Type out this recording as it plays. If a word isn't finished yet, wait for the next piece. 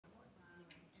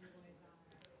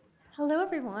Hello,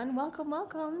 everyone. Welcome,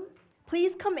 welcome.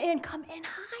 Please come in. Come in.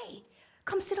 Hi.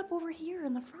 Come sit up over here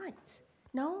in the front.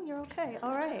 No? You're okay.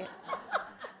 All right.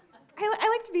 I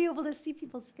like to be able to see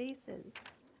people's faces.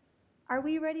 Are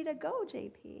we ready to go,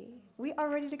 JP? We are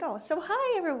ready to go. So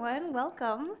hi, everyone.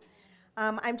 Welcome.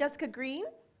 I'm Jessica Green,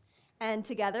 and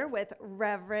together with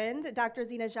Reverend Dr.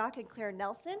 Zina, Jacque, and Claire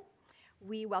Nelson,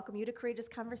 we welcome you to Courageous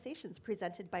Conversations,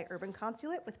 presented by Urban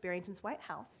Consulate with Barrington's White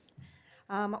House.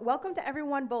 Welcome to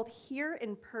everyone both here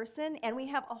in person, and we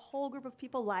have a whole group of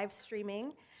people live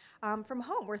streaming from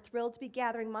home. We're thrilled to be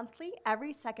gathering monthly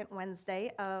every second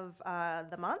Wednesday of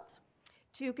the month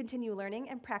to continue learning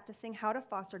and practicing how to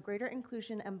foster greater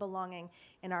inclusion and belonging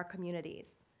in our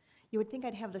communities. You would think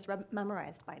I'd have this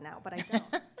memorized by now, but I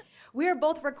don't. We are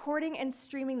both recording and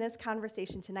streaming this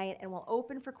conversation tonight, and we'll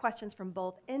open for questions from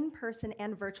both in-person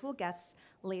and virtual guests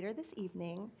later this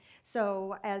evening.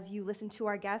 So as you listen to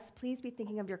our guests, please be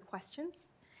thinking of your questions.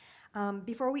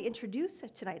 Before we introduce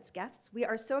tonight's guests, we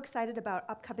are so excited about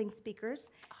upcoming speakers.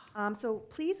 So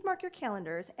please mark your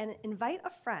calendars and invite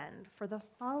a friend for the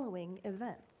following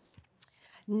events.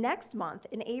 Next month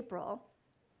in April,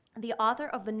 the author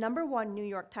of the #1 New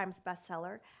York Times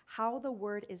bestseller, How the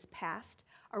Word is Passed,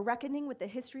 A Reckoning with the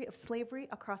History of Slavery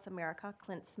Across America,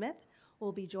 Clint Smith,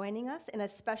 will be joining us in a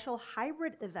special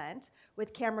hybrid event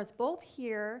with cameras both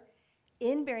here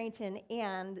in Barrington,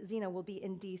 and Zina will be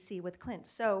in DC with Clint.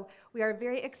 So we are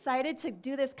very excited to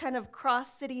do this kind of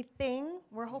cross-city thing.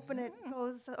 We're hoping it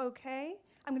goes okay.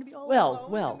 I'm going to be all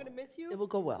alone. I'm going to miss you. It will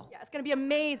go well. Yeah, it's going to be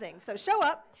amazing. So show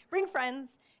up, bring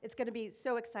friends. It's going to be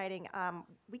so exciting.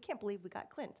 We can't believe we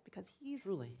got Clint because he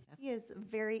is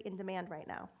very in demand right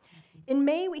now. In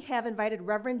May, we have invited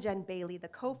Reverend Jen Bailey, the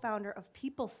co-founder of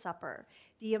People's Supper.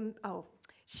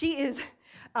 She is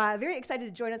very excited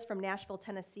to join us from Nashville,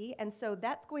 Tennessee, and so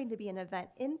that's going to be an event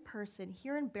in person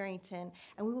here in Barrington,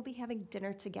 and we will be having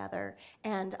dinner together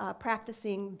and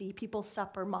practicing the People's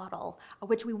Supper model,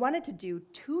 which we wanted to do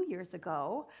 2 years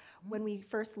ago when we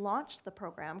first launched the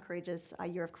program,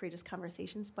 Year of Courageous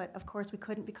Conversations, but of course we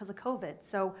couldn't because of COVID,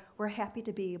 so we're happy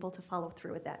to be able to follow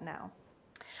through with that now.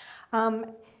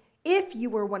 If you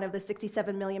were one of the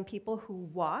 67 million people who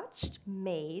watched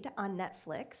Made on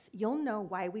Netflix, you'll know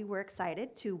why we were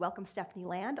excited to welcome Stephanie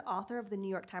Land, author of the New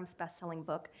York Times bestselling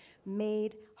book,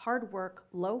 Made, Hard Work,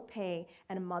 Low Pay,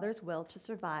 and a Mother's Will to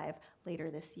Survive, later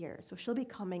this year. So she'll be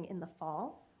coming in the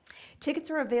fall.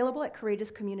 Tickets are available at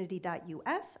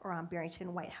courageouscommunity.us or on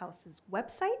Barrington White House's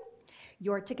website.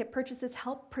 Your ticket purchases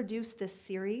help produce this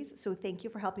series, so thank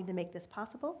you for helping to make this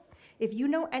possible. If you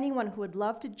know anyone who would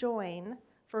love to join,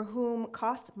 for whom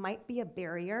cost might be a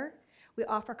barrier, we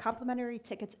offer complimentary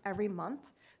tickets every month,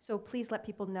 so please let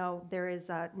people know there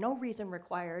is no reason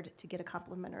required to get a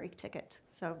complimentary ticket,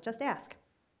 so just ask.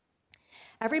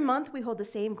 Every month, we hold the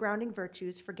same grounding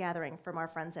virtues for gathering from our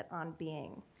friends at On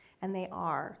Being, and they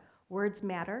are words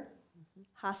matter,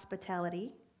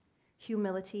 hospitality,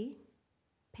 humility,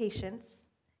 patience,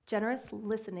 generous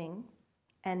listening,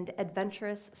 and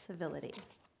adventurous civility.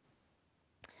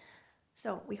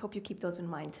 So we hope you keep those in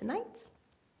mind tonight.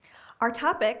 Our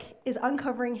topic is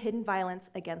uncovering hidden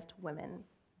violence against women.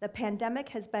 The pandemic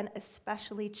has been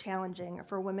especially challenging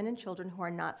for women and children who are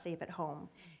not safe at home,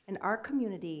 and our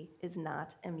community is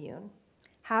not immune.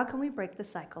 How can we break the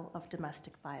cycle of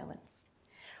domestic violence?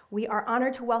 We are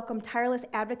honored to welcome tireless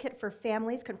advocate for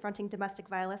families confronting domestic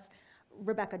violence,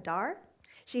 Rebecca Darr.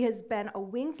 She has been a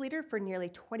Wings leader for nearly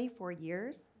 24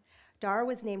 years. Darr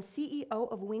was named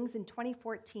CEO of Wings in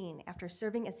 2014 after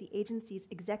serving as the agency's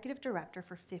executive director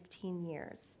for 15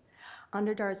 years.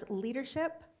 Under Darr's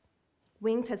leadership,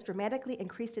 Wings has dramatically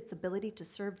increased its ability to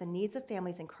serve the needs of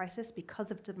families in crisis because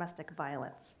of domestic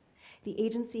violence. The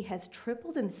agency has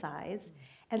tripled in size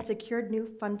and secured new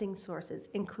funding sources,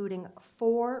 including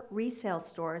 4 resale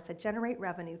stores that generate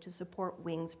revenue to support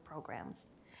Wings programs.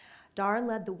 Darr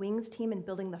led the Wings team in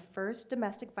building the first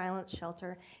domestic violence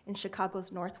shelter in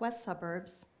Chicago's northwest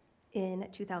suburbs in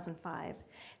 2005.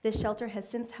 This shelter has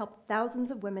since helped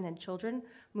thousands of women and children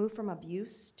move from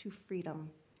abuse to freedom.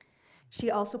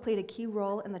 She also played a key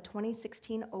role in the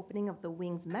 2016 opening of the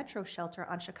Wings Metro shelter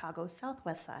on Chicago's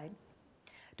southwest side.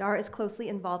 Darr is closely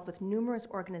involved with numerous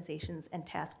organizations and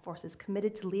task forces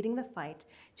committed to leading the fight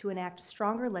to enact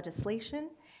stronger legislation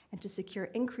and to secure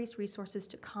increased resources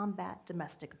to combat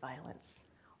domestic violence.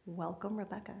 Welcome,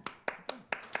 Rebecca.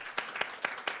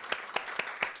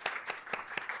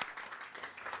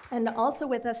 And also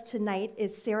with us tonight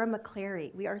is Sarah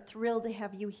McClarey. We are thrilled to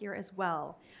have you here as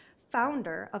well.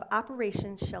 Founder of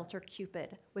Operation Shelter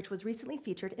Cupid, which was recently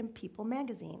featured in People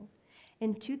magazine.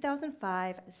 In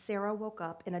 2005, Sarah woke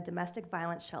up in a domestic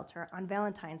violence shelter on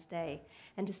Valentine's Day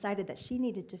and decided that she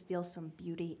needed to feel some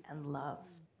beauty and love.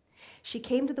 She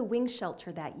came to the Wings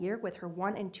shelter that year with her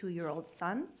 1- and 2-year-old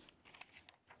sons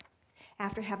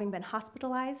after having been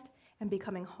hospitalized and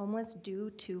becoming homeless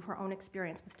due to her own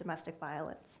experience with domestic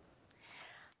violence.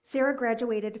 Sarah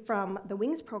graduated from the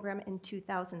Wings program in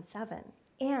 2007,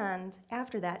 and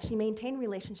after that, she maintained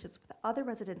relationships with other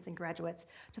residents and graduates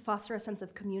to foster a sense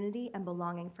of community and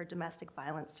belonging for domestic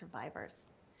violence survivors.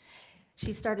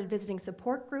 She started visiting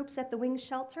support groups at the Wings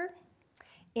shelter,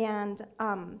 and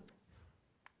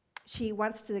she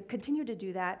wants to continue to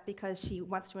do that because she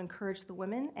wants to encourage the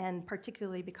women, and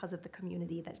particularly because of the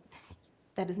community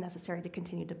that is necessary to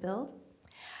continue to build.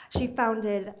 She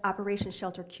founded Operation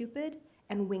Shelter Cupid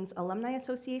and Wings Alumni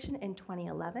Association in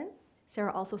 2011.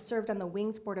 Sarah also served on the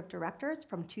Wings Board of Directors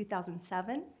from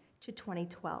 2007 to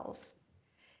 2012.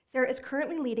 Sarah is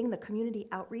currently leading the community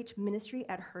outreach ministry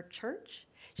at her church.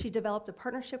 She developed a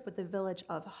partnership with the village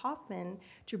of Hoffman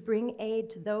to bring aid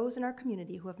to those in our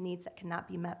community who have needs that cannot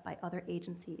be met by other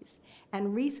agencies.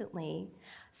 And recently,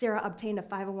 Sarah obtained a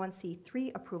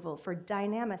 501c3 approval for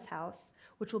Dynamis House,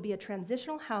 which will be a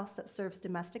transitional house that serves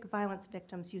domestic violence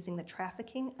victims using the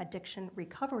trafficking addiction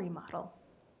recovery model,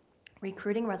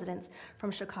 recruiting residents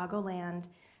from Chicagoland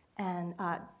and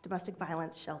domestic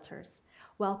violence shelters.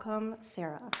 Welcome,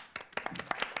 Sarah.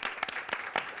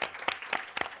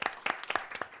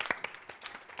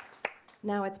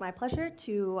 Now it's my pleasure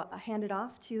to hand it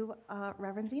off to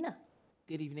Reverend Zina.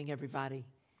 Good evening, everybody.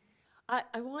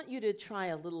 I want you to try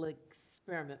a little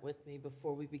experiment with me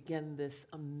before we begin this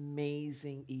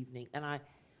amazing evening. And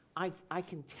I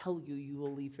can tell you, you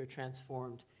will leave here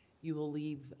transformed. You will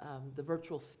leave the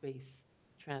virtual space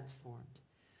transformed.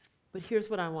 But here's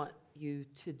what I want you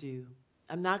to do.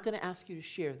 I'm not going to ask you to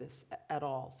share this at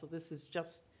all. So this is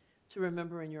just to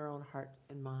remember in your own heart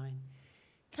and mind.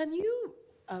 Can you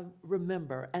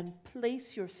remember and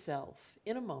place yourself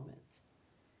in a moment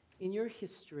in your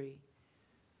history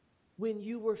when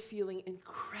you were feeling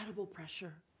incredible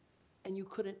pressure and you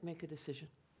couldn't make a decision?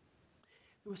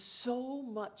 There was so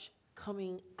much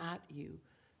coming at you,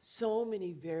 so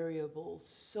many variables,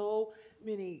 so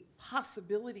many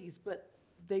possibilities, but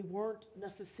they weren't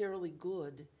necessarily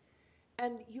good.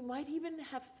 And you might even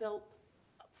have felt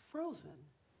frozen,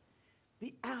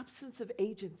 the absence of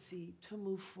agency to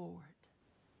move forward.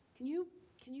 Can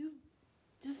you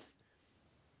just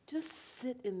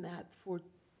sit in that for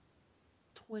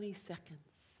 20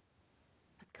 seconds?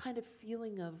 That kind of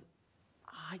feeling of,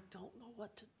 I don't know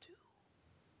what to do.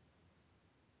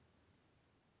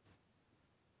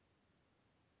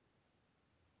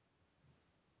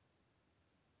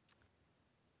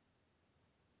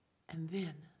 And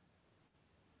then,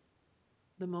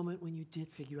 the moment when you did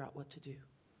figure out what to do.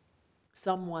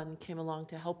 Someone came along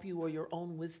to help you, or your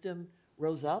own wisdom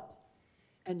rose up,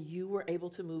 and you were able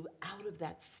to move out of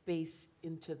that space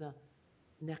into the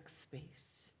next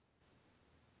space.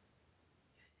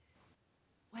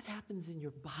 What happens in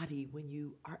your body when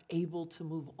you are able to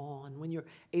move on, when you're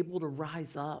able to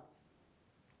rise up?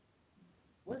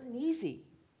 It wasn't easy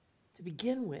to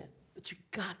begin with, but you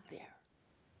got there.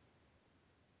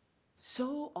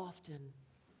 So often,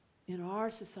 in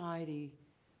our society,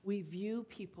 we view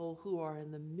people who are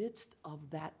in the midst of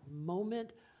that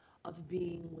moment of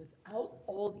being without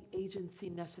all the agency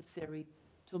necessary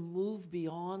to move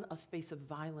beyond a space of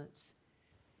violence.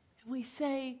 And we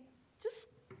say, just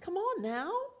come on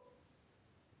now.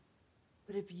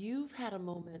 But if you've had a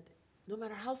moment, no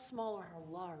matter how small or how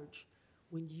large,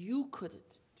 when you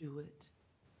couldn't do it,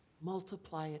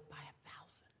 multiply it by 1,000.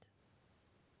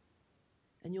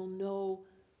 And you'll know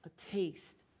a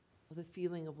taste of the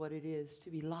feeling of what it is to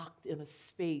be locked in a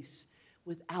space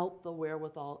without the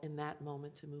wherewithal in that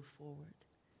moment to move forward.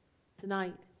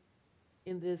 Tonight,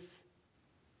 in this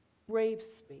brave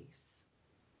space,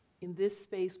 in this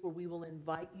space where we will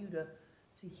invite you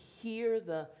to hear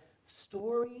the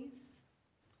stories,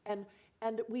 and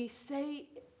we say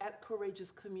at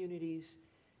Courageous Communities,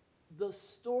 the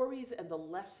stories and the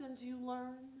lessons you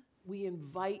learn, we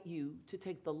invite you to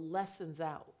take the lessons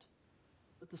out,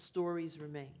 but the stories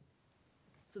remain.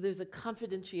 So there's a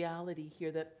confidentiality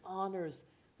here that honors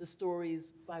the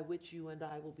stories by which you and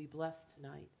I will be blessed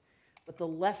tonight. But the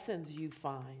lessons you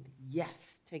find,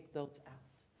 yes, take those out.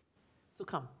 So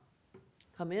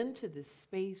come into this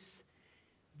space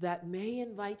that may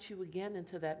invite you again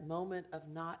into that moment of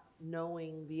not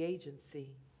knowing the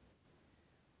agency.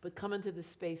 But come into this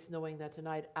space knowing that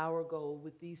tonight our goal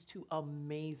with these two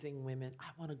amazing women,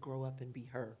 I want to grow up and be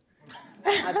her.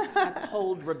 I've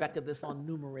told Rebecca this on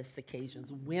numerous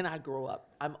occasions. When I grow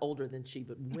up, I'm older than she,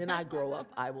 but when I grow up,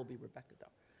 I will be Rebecca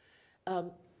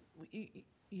Darr. You,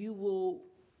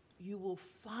 you will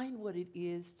find what it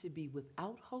is to be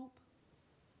without hope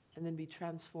and then be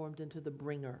transformed into the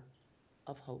bringer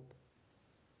of hope.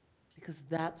 Because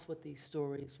that's what these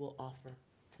stories will offer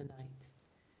tonight.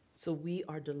 So we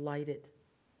are delighted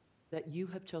that you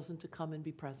have chosen to come and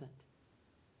be present.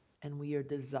 And we are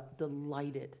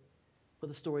delighted for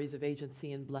the stories of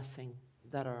agency and blessing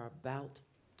that are about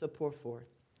to pour forth.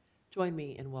 Join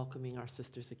me in welcoming our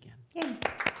sisters again. Yay.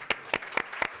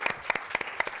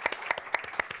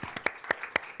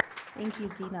 Thank you,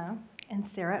 Zina, and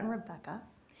Sarah and Rebecca.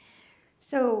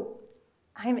 So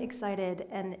I'm excited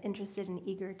and interested and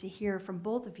eager to hear from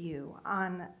both of you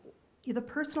on the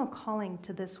personal calling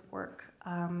to this work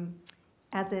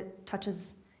as it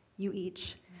touches you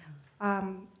each,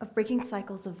 of breaking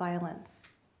cycles of violence.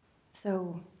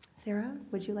 So, Sarah,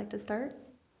 would you like to start?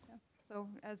 Yeah. So,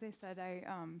 as they said, I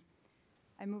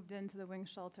moved into the wing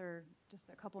shelter just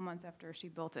a couple months after she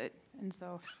built it, and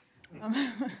so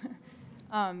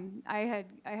I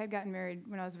had gotten married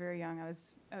when I was very young. I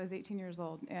was 18 years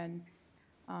old, and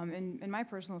in my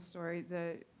personal story,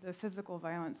 the physical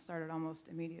violence started almost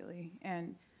immediately,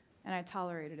 and I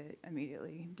tolerated it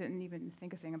immediately. Didn't even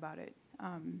think a thing about it.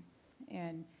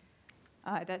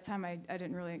 At that time, I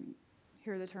didn't really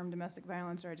hear the term domestic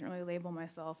violence, or I didn't really label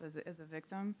myself as a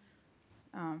victim.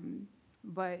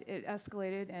 But it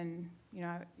escalated, and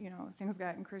things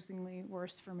got increasingly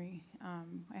worse for me.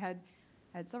 I had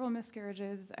several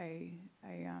miscarriages. I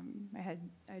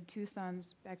had 2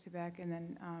 sons back to back, and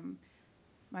then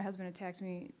my husband attacked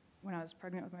me when I was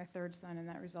pregnant with my 3rd son, and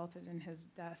that resulted in his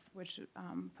death, which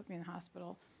put me in the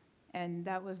hospital. And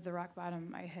that was the rock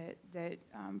bottom I hit that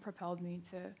propelled me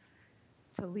to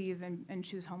leave and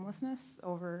choose homelessness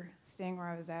over staying where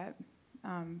I was at.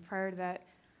 Prior to that,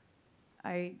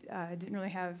 I didn't really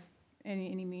have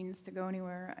any means to go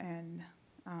anywhere, and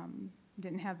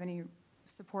didn't have any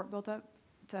support built up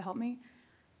to help me.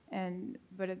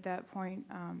 But at that point,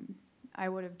 I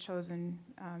would have chosen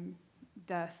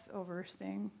death over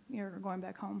staying or going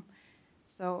back home.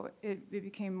 So it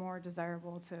became more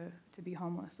desirable to be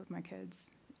homeless with my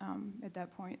kids at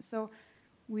that point. So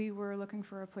we were looking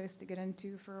for a place to get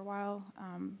into for a while,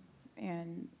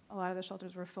 and a lot of the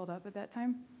shelters were filled up at that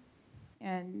time.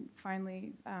 And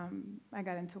finally, I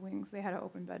got into Wings. They had an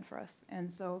open bed for us.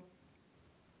 And so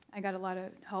I got a lot of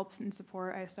help and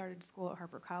support. I started school at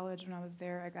Harper College when I was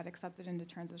there. I got accepted into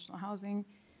transitional housing.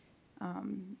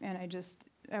 And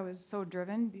I was so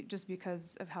driven just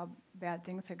because of how bad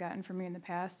things had gotten for me in the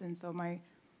past. And so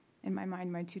in my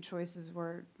mind, my 2 choices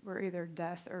were either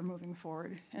death or moving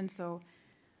forward. And so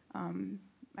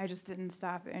I just didn't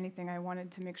stop at anything. I wanted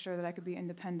to make sure that I could be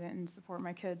independent and support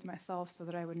my kids myself, so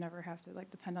that I would never have to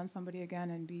depend on somebody again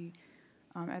and be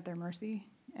at their mercy.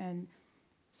 And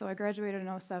so I graduated in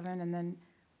 2007, and then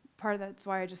part of that's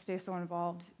why I just stay so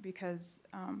involved, because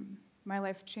my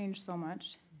life changed so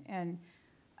much, and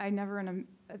I never in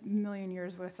a million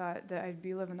years would have thought that I'd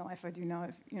be living the life I do now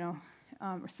if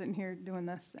we're sitting here doing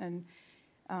this. And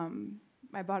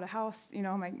I bought a house.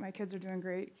 My kids are doing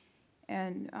great.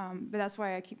 But that's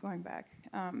why I keep going back.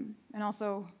 And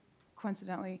also,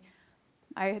 coincidentally,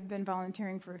 I had been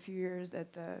volunteering for a few years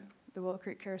at the Willow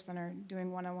Creek Care Center,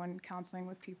 doing one-on-one counseling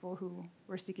with people who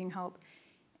were seeking help.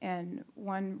 And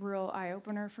one real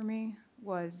eye-opener for me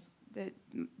was that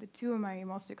the 2 of my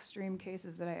most extreme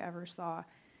cases that I ever saw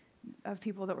of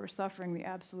people that were suffering the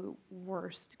absolute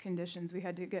worst conditions, we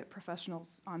had to get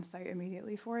professionals on site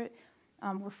immediately for it,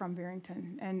 were from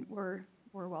Barrington, and were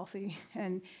wealthy.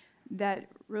 And that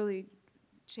really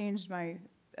changed my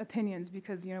opinions,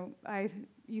 because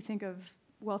you think of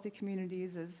wealthy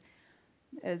communities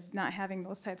as not having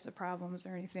those types of problems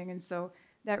or anything, and so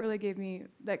that really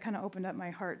kind of opened up my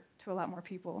heart to a lot more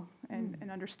people, and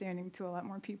understanding to a lot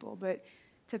more people. But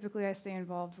typically I stay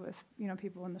involved with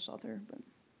people in the shelter. But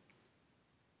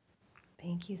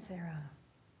Thank you, Sarah.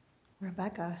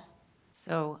 Rebecca.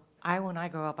 So when I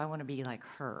grow up, I want to be like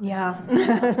her. Yeah.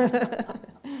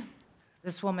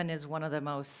 This woman is one of the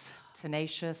most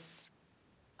tenacious,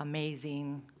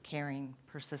 amazing, caring,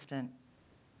 persistent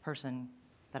person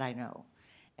that I know.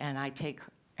 And I take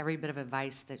every bit of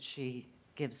advice that she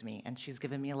gives me, and she's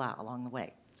given me a lot along the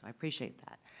way, so I appreciate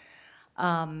that.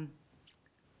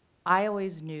 I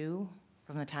always knew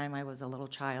from the time I was a little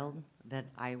child that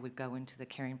I would go into the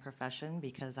caring profession,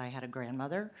 because I had a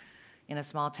grandmother in a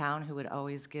small town who would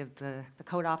always give the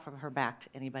coat off of her back to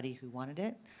anybody who wanted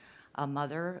it, a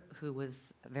mother who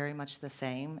was very much the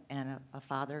same, and a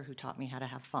father who taught me how to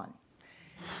have fun.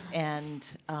 And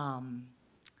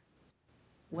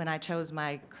when I chose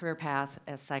my career path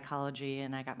as psychology,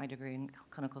 and I got my degree in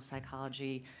clinical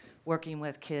psychology, working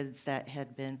with kids that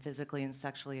had been physically and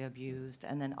sexually abused,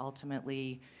 and then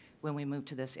ultimately when we moved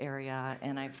to this area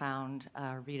and I found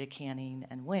Rita Canning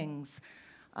and Wings,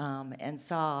 and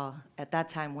saw, at that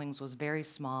time Wings was very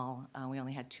small, we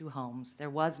only had 2 homes, there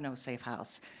was no safe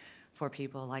house for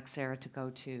people like Sarah to go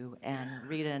to, and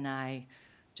Rita and I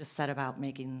just set about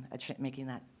making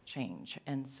that change.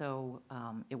 And so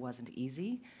it wasn't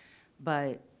easy,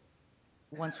 but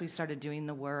once we started doing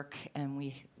the work and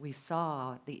we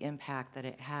saw the impact that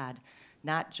it had,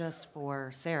 not just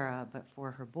for Sarah, but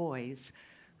for her boys,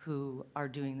 who are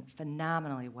doing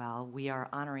phenomenally well. We are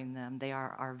honoring them. They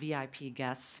are our VIP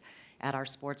guests at our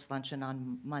sports luncheon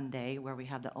on Monday, where we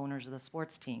have the owners of the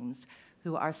sports teams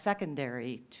who are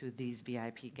secondary to these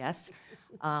VIP guests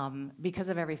because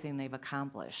of everything they've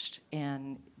accomplished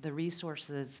and the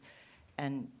resources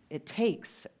and it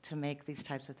takes to make these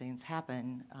types of things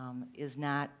happen is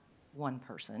not one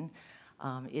person.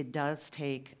 It does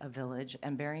take a village,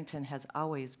 and Barrington has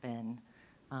always been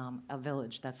a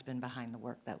village that's been behind the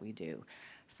work that we do.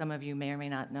 Some of you may or may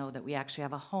not know that we actually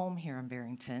have a home here in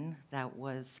Barrington that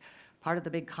was part of the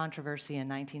big controversy in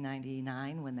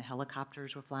 1999 when the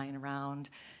helicopters were flying around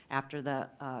after the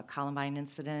Columbine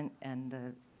incident, and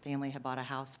the family had bought a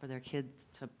house for their kids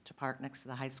to park next to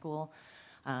the high school.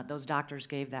 Those doctors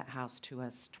gave that house to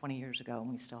us 20 years ago, and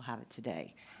we still have it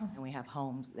today. Oh. And we have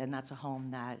homes, and that's a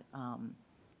home that,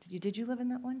 did you live in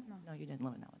that one? No, you didn't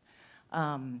live in that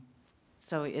one.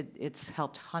 So it's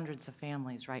helped hundreds of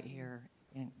families right here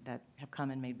that have come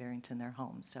and made Barrington their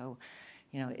home. So,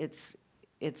 you know,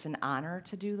 it's an honor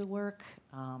to do the work.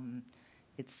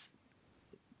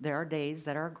 There are days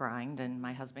that are a grind, and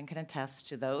my husband can attest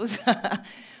to those.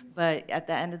 But at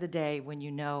the end of the day, when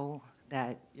you know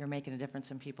that you're making a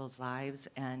difference in people's lives,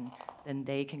 and then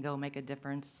they can go make a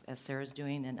difference, as Sarah's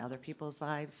doing, in other people's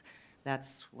lives,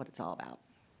 that's what it's all about.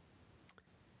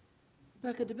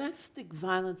 Rebecca, domestic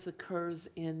violence occurs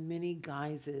in many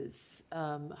guises,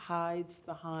 hides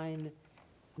behind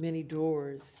many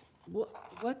doors.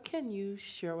 What can you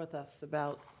share with us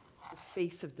about the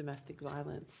face of domestic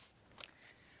violence?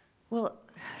 Well,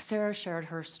 Sarah shared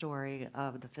her story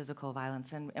of the physical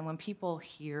violence, and when people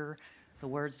hear the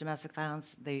words domestic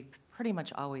violence, they pretty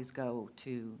much always go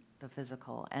to the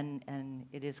physical, and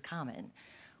it is common.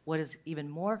 What is even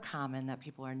more common that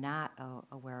people are not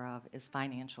aware of is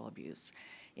financial abuse.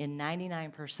 In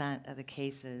 99% of the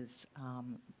cases,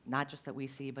 not just that we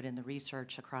see, but in the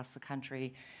research across the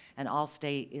country, and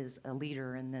Allstate is a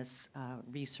leader in this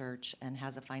research and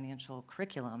has a financial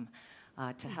curriculum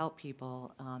to help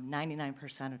people.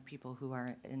 99% of people who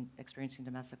are experiencing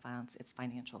domestic violence, it's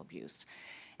financial abuse.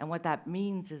 And what that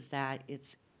means is that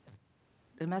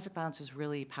domestic violence is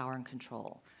really power and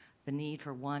control. The need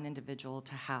for one individual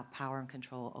to have power and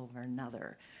control over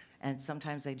another. And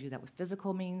sometimes they do that with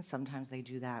physical means, sometimes they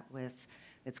do that with,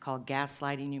 it's called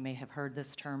gaslighting. You may have heard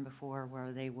this term before,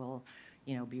 where they will,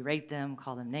 you know, berate them,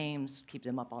 call them names, keep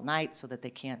them up all night so that they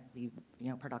can't be,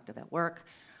 you know, productive at work.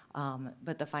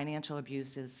 But the financial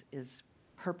abuse is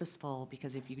purposeful,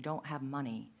 because if you don't have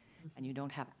money and you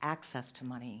don't have access to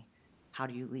money, how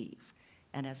do you leave?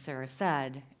 And as Sarah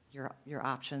said, your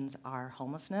options are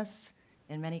homelessness.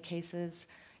 In many cases,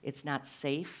 it's not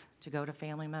safe to go to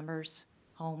family members'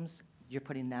 homes. You're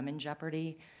putting them in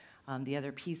jeopardy. The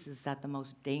other piece is that the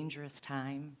most dangerous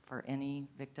time for any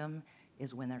victim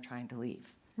is when they're trying to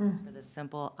leave, for the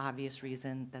simple, obvious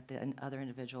reason that the other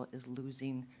individual is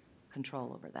losing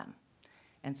control over them.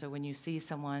 And so when you see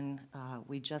someone,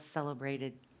 we just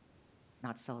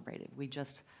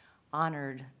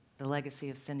honored the legacy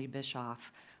of Cindy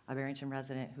Bischoff, a Barrington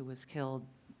resident who was killed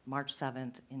March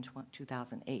 7th in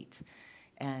 2008.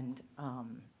 And,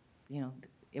 you know,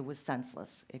 it was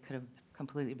senseless. It could have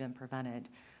completely been prevented,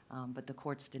 but the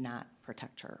courts did not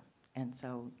protect her. And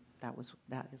so that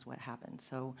is what happened.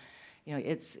 So, you know,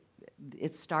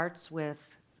 it starts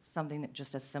with something that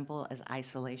just as simple as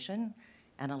isolation,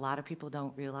 and a lot of people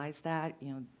don't realize that. You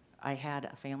know, I had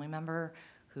a family member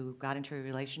who got into a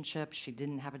relationship. She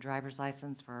didn't have a driver's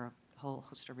license for a whole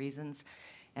host of reasons,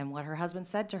 and what her husband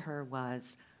said to her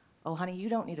was, "Oh, honey, you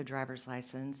don't need a driver's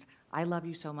license. I love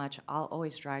you so much, I'll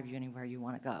always drive you anywhere you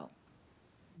want to go."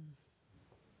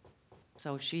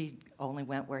 So she only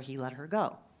went where he let her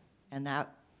go. And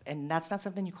that's not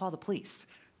something you call the police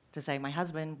to say, "My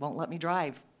husband won't let me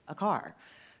drive a car."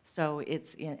 So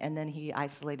and then he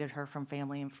isolated her from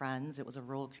family and friends. It was a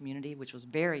rural community, which was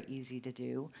very easy to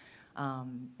do.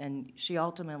 And she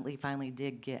ultimately finally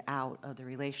did get out of the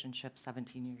relationship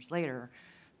 17 years later.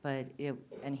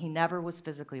 And he never was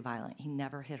physically violent. He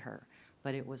never hit her,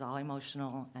 but it was all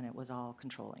emotional and it was all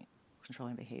controlling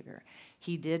behavior.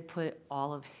 He did put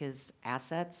all of his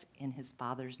assets in his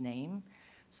father's name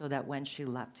so that when she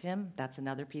left him, that's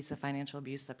another piece of financial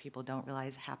abuse that people don't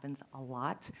realize happens a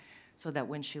lot, so that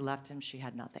when she left him, she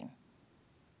had nothing.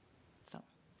 So.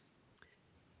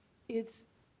 It's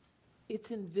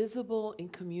invisible in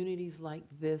communities like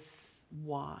this.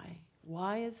 Why?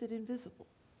 Why is it invisible?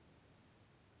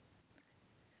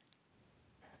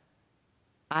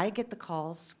 I get the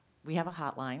calls. We have a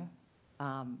hotline,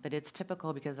 but it's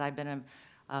typical because I've been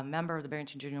a member of the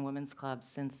Barrington Junior Women's Club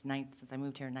since I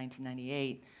moved here in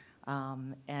 1998.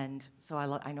 And so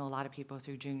I know a lot of people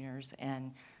through juniors,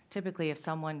 and typically if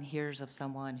someone hears of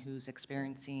someone who's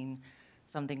experiencing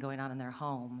something going on in their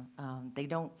home, they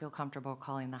don't feel comfortable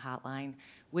calling the hotline,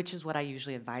 which is what I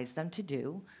usually advise them to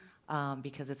do,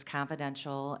 because it's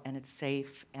confidential and it's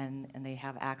safe, and they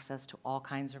have access to all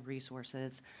kinds of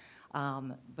resources.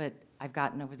 But I've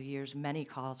gotten over the years many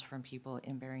calls from people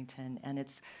in Barrington, and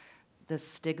it's the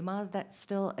stigma that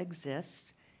still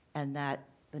exists, and that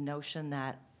the notion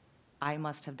that I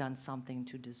must have done something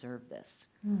to deserve this.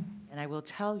 And I will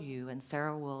tell you, and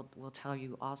Sarah will tell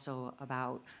you also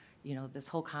about, this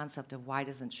whole concept of why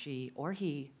doesn't she or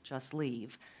he just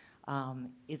leave?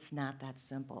 It's not that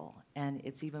simple, and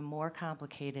it's even more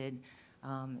complicated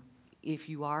if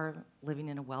you are living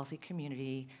in a wealthy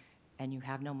community and you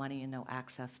have no money and no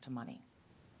access to money,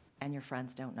 and your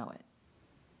friends don't know it.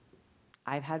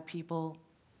 I've had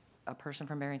a person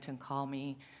from Barrington call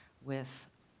me with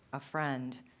a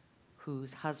friend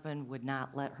whose husband would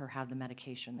not let her have the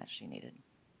medication that she needed.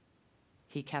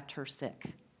 He kept her sick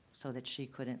so that she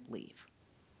couldn't leave.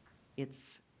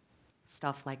 It's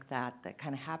stuff like that that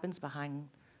kind of happens behind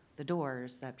the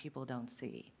doors that people don't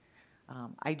see.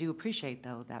 I do appreciate,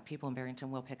 though, that people in Barrington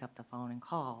will pick up the phone and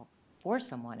call for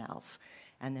someone else,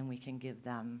 and then we can give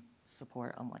them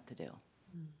support on what to do.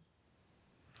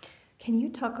 Can you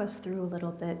talk us through a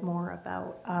little bit more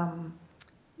about,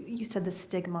 you said the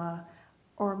stigma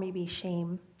or maybe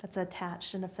shame that's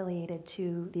attached and affiliated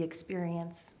to the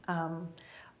experience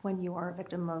when you are a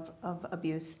victim of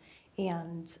abuse,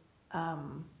 and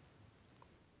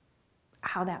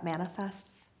how that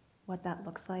manifests, what that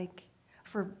looks like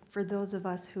for those of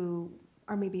us who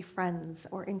are maybe friends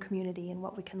or in community, and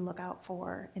what we can look out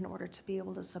for in order to be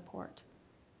able to support.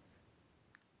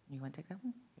 You want to take that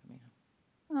one?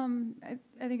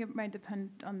 I think it might depend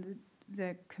on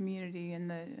the community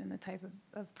and the type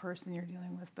of person you're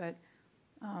dealing with, but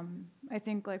I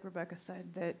think, like Rebecca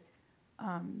said, that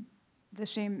the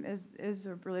shame is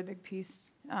a really big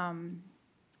piece, and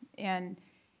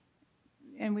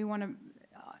we want to,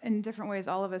 in different ways,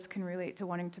 all of us can relate to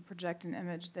wanting to project an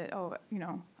image that,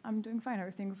 I'm doing fine,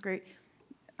 everything's great.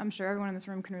 I'm sure everyone in this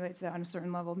room can relate to that on a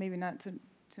certain level, maybe not to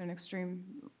an extreme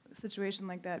situation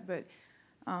like that, but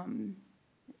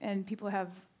and people have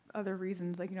other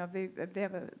reasons, like, if they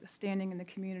have a standing in the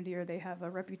community, or they have a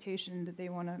reputation that they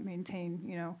want to maintain,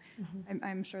 mm-hmm.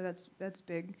 I'm sure that's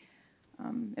big.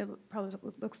 It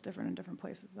probably looks different in different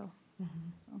places, though.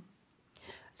 Mm-hmm.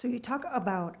 So you talk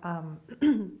about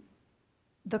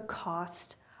the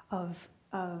cost of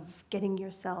getting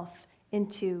yourself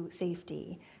into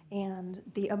safety, and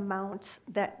the amount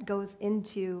that goes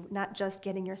into not just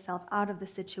getting yourself out of the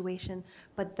situation,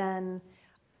 but then,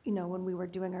 when we were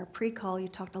doing our pre-call, you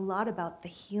talked a lot about the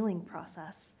healing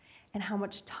process and how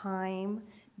much time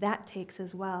that takes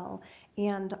as well,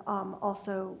 and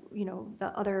also,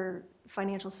 the other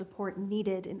financial support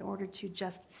needed in order to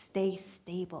just stay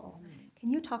stable.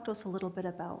 Can you talk to us a little bit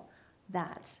about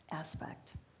that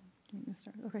aspect? Do you want me to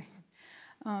start? Okay.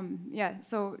 Yeah,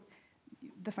 so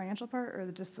the financial part,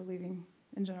 or just the leaving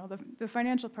in general? The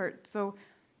financial part, so,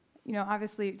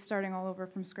 obviously starting all over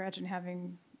from scratch and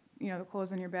having, the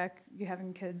clothes on your back, you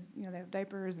having kids, they have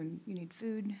diapers and you need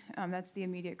food. That's the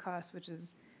immediate cost, which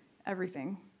is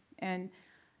everything. And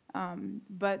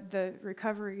but the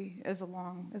recovery is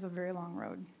a very long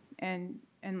road. And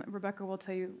Rebecca will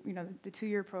tell you, the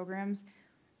 2-year programs,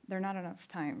 they're not enough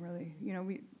time, really.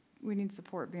 We need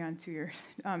support beyond 2 years,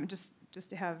 just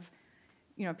to have,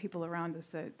 people around us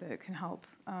that can help,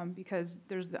 because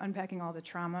there's the unpacking all the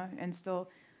trauma and still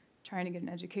trying to get an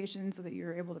education so that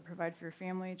you're able to provide for your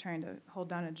family, trying to hold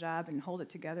down a job and hold it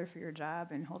together for your job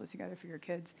and hold it together for your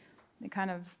kids. It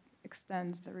kind of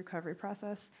extends the recovery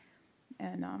process.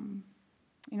 And,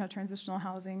 transitional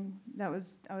housing, I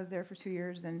was there for 2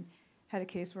 years and had a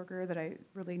caseworker that I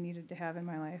really needed to have in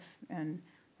my life, and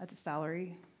that's a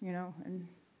salary, and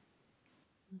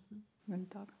you want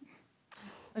to talk?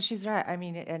 Well, she's right. I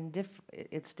mean, and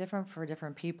it's different for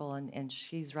different people, and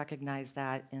she's recognized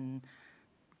that in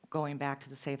going back to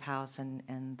the safe house,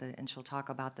 and she'll talk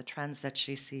about the trends that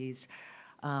she sees.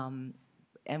 And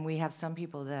we have some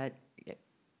people that,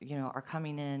 are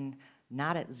coming in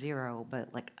not at 0,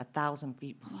 but like 1,000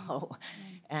 feet below,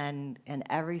 and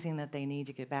everything that they need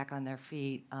to get back on their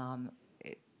feet.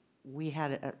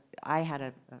 I had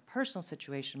a personal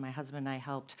situation. My husband and I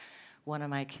helped one of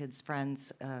my kids'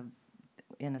 friends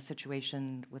in a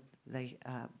situation with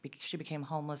she became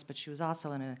homeless, but she was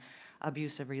also in an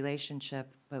abusive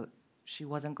relationship, but she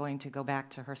wasn't going to go back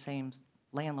to her same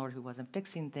landlord who wasn't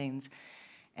fixing things.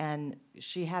 And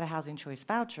she had a housing choice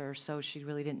voucher, so she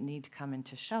really didn't need to come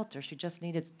into shelter. She just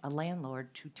needed a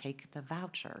landlord to take the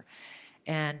voucher.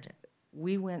 And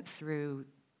we went through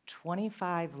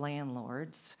 25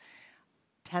 landlords,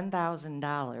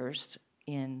 $10,000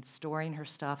 in storing her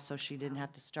stuff so she didn't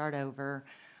have to start over,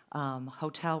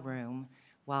 hotel room,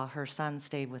 while her son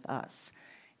stayed with us.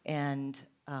 And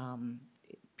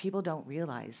people don't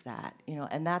realize that,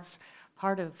 and that's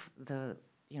part of the,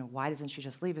 why doesn't she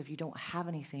just leave? If you don't have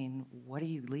anything, what are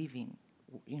you leaving?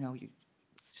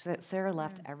 Sarah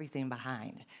left everything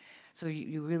behind. So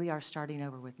you really are starting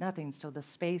over with nothing. So the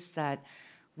space that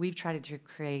we've tried to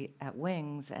create at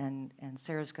Wings, and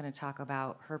Sarah's going to talk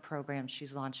about her program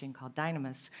she's launching called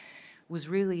Dynamis, was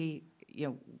really,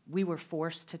 we were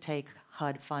forced to take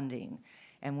HUD funding.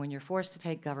 And when you're forced to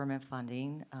take government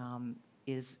funding,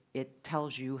 it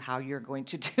tells you how you're going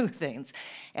to do things.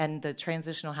 And the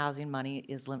transitional housing money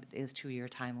is 2-year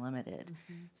time limited.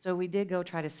 So we did go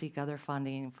try to seek other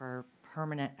funding for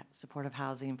permanent supportive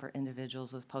housing for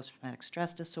individuals with post-traumatic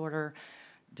stress disorder,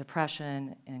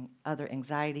 depression, and other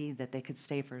anxiety that they could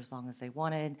stay for as long as they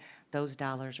wanted. Those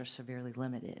dollars are severely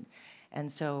limited.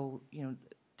 And so,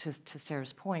 to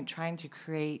Sarah's point, trying to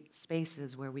create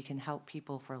spaces where we can help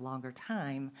people for a longer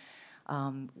time.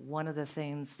 One of the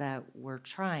things that we're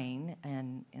trying,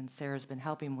 and Sarah's been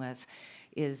helping with,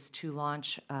 is to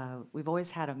launch, we've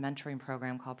always had a mentoring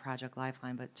program called Project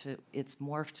Lifeline, but it's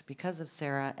morphed because of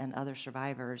Sarah and other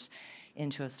survivors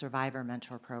into a survivor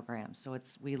mentor program. So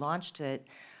we launched it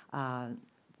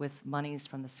with monies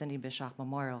from the Cindy Bischoff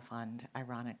Memorial Fund,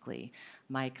 ironically.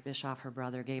 Mike Bischoff, her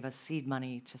brother, gave us seed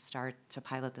money to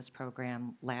pilot this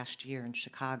program last year in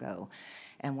Chicago.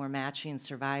 And we're matching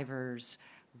survivors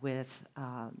with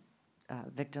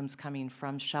victims coming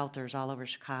from shelters all over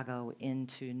Chicago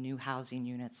into new housing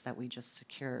units that we just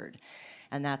secured.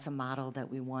 And that's a model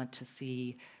that we want to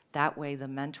see. That way the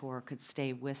mentor could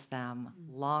stay with them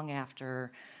long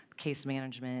after case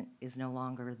management is no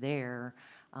longer there,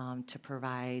 to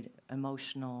provide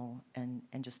emotional and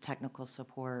just technical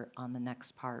support on the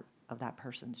next part of that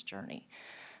person's journey.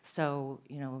 So,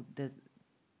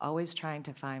 always trying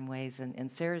to find ways, and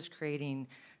Sarah's creating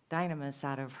Dynamis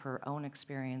out of her own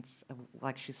experience,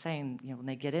 like she's saying, when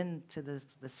they get into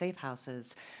the safe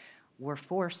houses, we're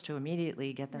forced to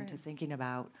immediately get them to thinking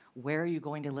about where are you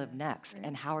going to live next,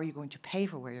 and how are you going to pay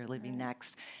for where you're living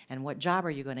next, and what job are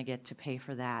you going to get to pay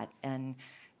for that. And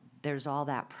there's all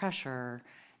that pressure,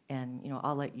 and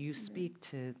I'll let you speak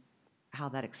to how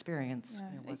that experience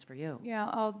was for you.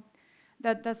 Yeah,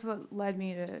 that's what led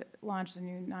me to launch the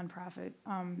new nonprofit,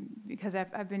 because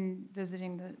I've been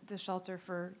visiting the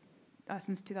shelter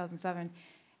since 2007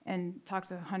 and talked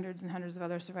to hundreds and hundreds of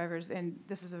other survivors, and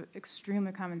this is an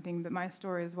extremely common thing, but my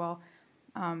story as well.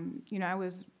 I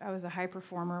was a high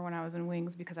performer when I was in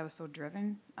Wings because I was so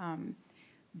driven,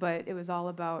 but it was all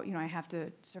about, I have to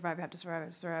survive, I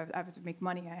have to make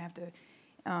money, I have to,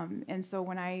 and so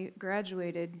when I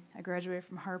graduated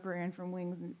from Harper and from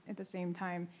Wings, and at the same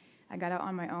time, I got out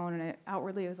on my own, and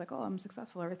outwardly it was like, oh, I'm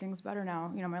successful, everything's better now,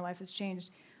 my life has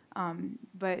changed.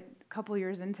 But a couple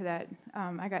years into that,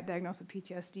 I got diagnosed with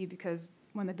PTSD because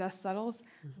when the dust settles,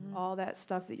 all that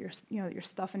stuff that you're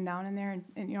stuffing down in there,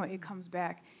 and it comes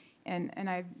back. And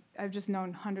I've just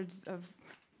known hundreds of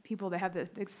people that have the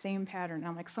same pattern.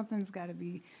 I'm like, something's got to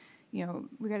be,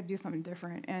 we got to do something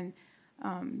different.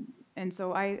 And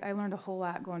so I learned a whole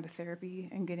lot going to therapy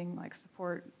and getting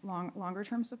support, longer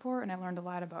term support, and I learned a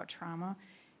lot about trauma.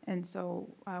 And so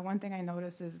one thing I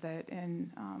noticed is that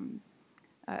in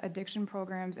addiction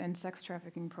programs and sex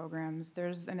trafficking programs,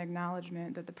 there's an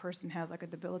acknowledgement that the person has a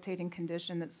debilitating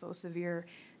condition that's so severe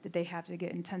that they have to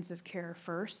get intensive care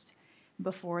first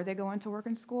before they go into work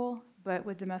and school. But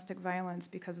with domestic violence,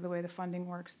 because of the way the funding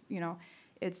works,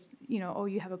 it's, oh,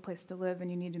 you have a place to live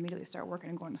and you need to immediately start working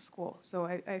and going to school. So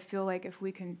I feel like if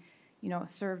we can,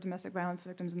 serve domestic violence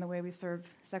victims in the way we serve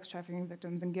sex trafficking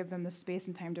victims and give them the space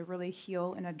and time to really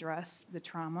heal and address the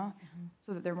trauma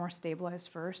so that they're more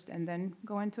stabilized first and then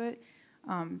go into it,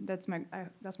 That's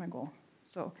my goal.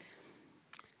 So,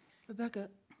 Rebecca,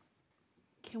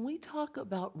 can we talk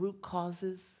about root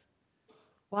causes?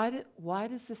 Why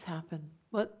does this happen?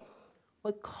 What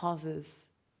causes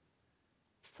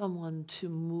someone to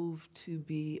move to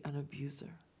be an abuser?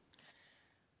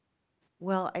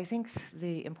 Well, I think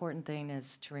the important thing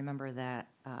is to remember that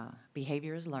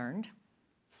behavior is learned.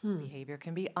 Behavior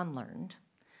can be unlearned.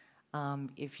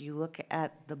 If you look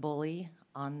at the bully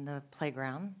on the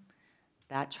playground,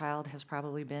 that child has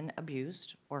probably been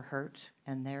abused or hurt,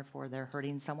 and therefore they're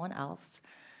hurting someone else.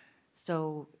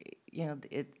 So,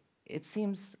 it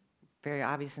seems very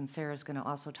obvious, and Sarah's going to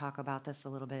also talk about this a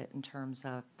little bit in terms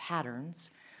of patterns.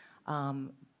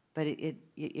 But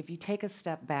if you take a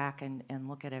step back and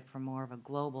look at it from more of a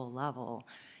global level,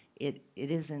 it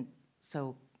isn't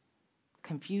so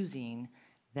confusing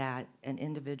that an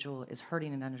individual is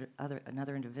hurting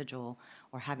another individual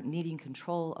or needing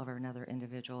control over another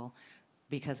individual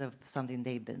because of something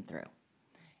they've been through.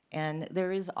 And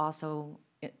there is also,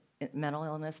 mental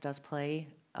illness does play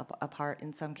a part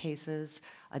in some cases,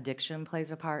 addiction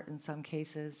plays a part in some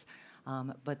cases,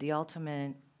 but the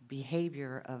ultimate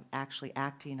behavior of actually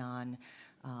acting on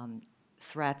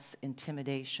threats,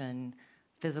 intimidation,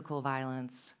 physical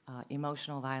violence,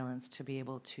 emotional violence to be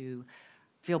able to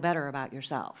feel better about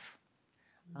yourself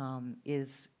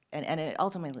is, and it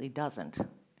ultimately doesn't.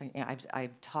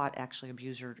 I've taught actually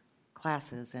abuser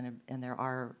classes, and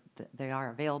they are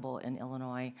available in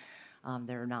Illinois.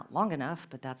 They're not long enough,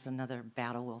 but that's another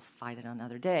battle. We'll fight it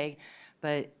another day.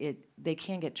 But they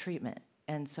can get treatment.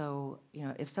 And so,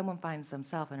 if someone finds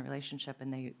themselves in a relationship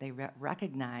and they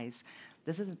recognize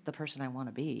this isn't the person I want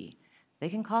to be, they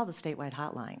can call the statewide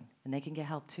hotline and they can get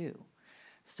help too.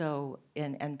 So,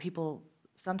 and people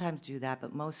sometimes do that,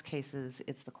 but most cases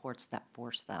it's the courts that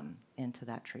force them into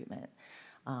that treatment.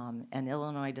 And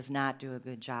Illinois does not do a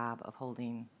good job of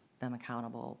holding them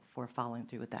accountable for following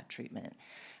through with that treatment.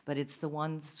 But it's the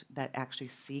ones that actually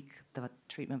seek the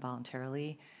treatment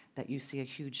voluntarily that you see a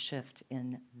huge shift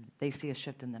in, they see a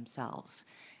shift in themselves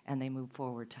and they move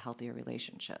forward to healthier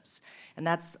relationships. And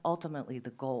that's ultimately the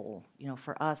goal.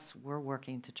 For us, we're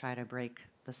working to try to break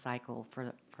the cycle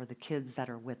for the kids that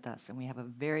are with us. And we have a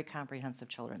very comprehensive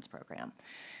children's program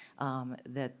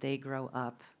that they grow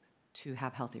up to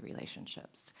have healthy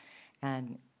relationships.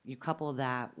 And you couple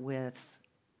that with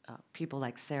people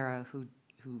like Sarah who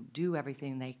do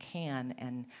everything they can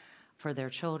and for their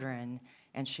children,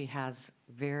 and she has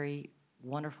very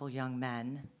wonderful young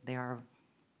men. They are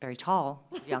very tall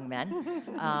young men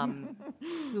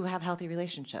who have healthy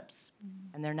relationships,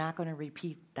 and they're not going to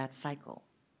repeat that cycle.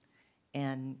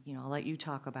 And I'll let you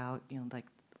talk about like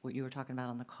what you were talking about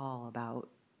on the call about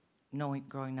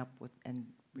growing up with and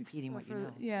repeating what you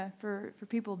know. Yeah, for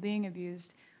people being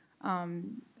abused,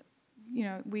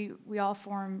 we all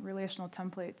form relational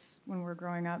templates when we're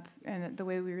growing up, and the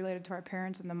way we related to our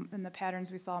parents and the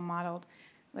patterns we saw modeled,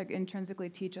 like intrinsically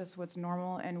teach us what's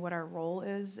normal and what our role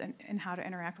is and how to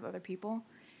interact with other people.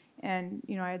 And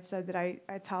I had said that I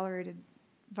tolerated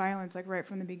violence like right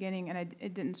from the beginning, and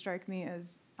it didn't strike me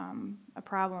as a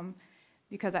problem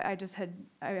because I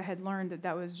had learned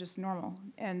that was just normal.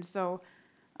 And so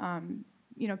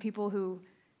people who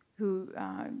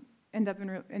end up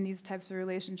in these types of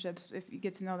relationships, if you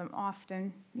get to know them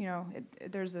often,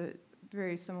 there's a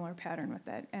very similar pattern with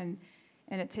that, and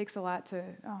it takes a lot to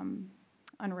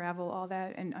unravel all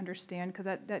that and understand, because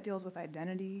that deals with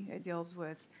identity, it deals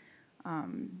with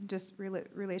just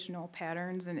relational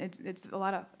patterns, and it's a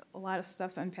lot of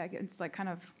stuff to unpack. It's like kind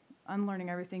of unlearning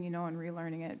everything and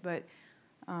relearning it. But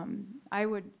I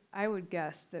would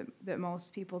guess that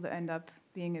most people that end up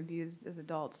being abused as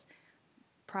adults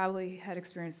probably had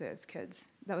experienced it as kids.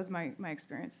 That was my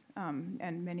experience,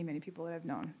 and many people that I've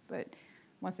known. But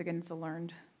once again, it's a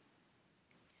learned.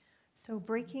 So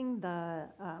breaking the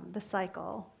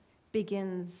cycle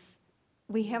begins.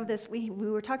 We have this. We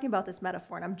were talking about this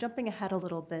metaphor, and I'm jumping ahead a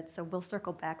little bit, so we'll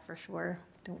circle back for sure.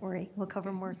 Don't worry, we'll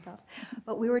cover more stuff.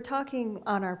 But we were talking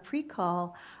on our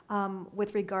pre-call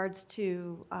with regards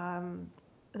to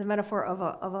the metaphor of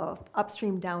a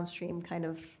upstream downstream kind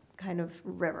of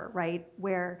river, right?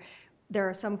 Where there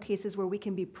are some cases where we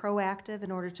can be proactive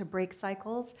in order to break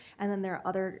cycles, and then there are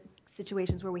other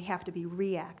situations where we have to be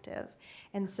reactive.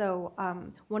 And so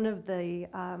one of the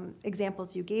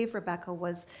examples you gave, Rebecca,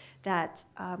 was that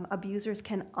abusers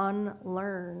can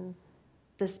unlearn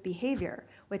this behavior,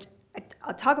 which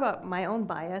I'll talk about my own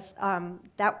bias.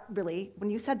 That really, when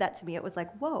you said that to me, it was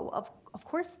like, whoa, of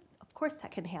course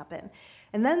that can happen.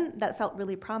 And then that felt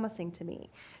really promising to me.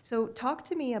 So talk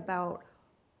to me about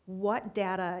what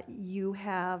data you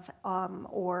have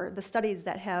or the studies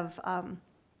that have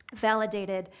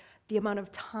validated the amount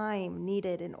of time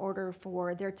needed in order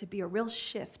for there to be a real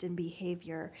shift in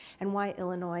behavior, and why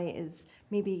Illinois is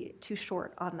maybe too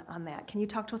short on that. Can you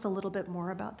talk to us a little bit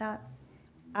more about that?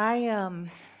 I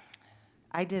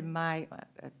did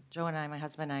Joe and I, my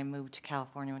husband and I, moved to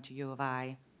California, went to U of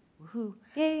I. Woohoo!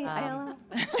 Yay,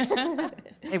 ILM.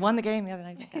 They won the game the other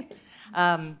night.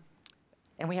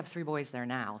 And we have 3 boys there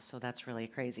now, so that's really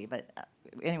crazy. But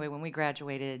anyway, when we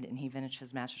graduated and he finished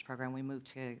his master's program, we moved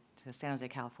to San Jose,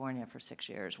 California for 6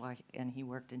 years, and he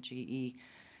worked in GE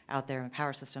out there in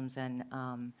power systems. And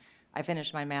I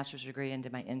finished my master's degree and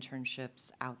did my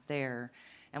internships out there.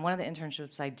 And one of the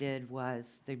internships I did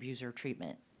was the abuser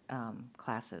treatment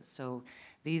classes. So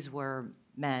these were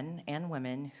men and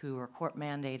women who were court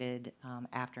mandated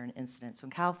after an incident. So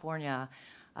in California,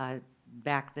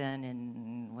 back then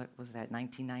in, what was that,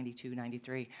 1992,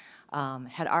 93,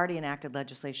 had already enacted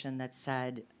legislation that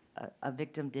said a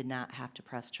victim did not have to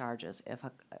press charges.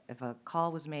 If a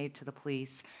call was made to the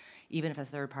police, even if a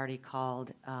third party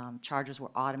called, charges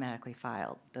were automatically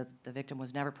filed. The victim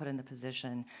was never put in the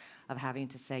position of having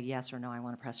to say yes or no, I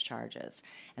want to press charges.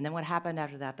 And then what happened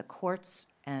after that, the courts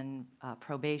and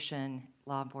probation,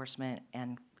 law enforcement,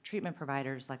 and treatment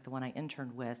providers like the one I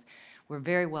interned with were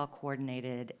very well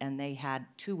coordinated, and they had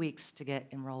 2 weeks to get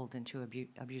enrolled into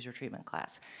abuser treatment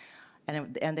class.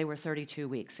 And they were 32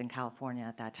 weeks in California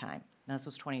at that time. Now, this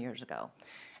was 20 years ago.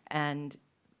 And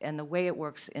the way it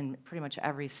works in pretty much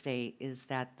every state is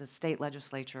that the state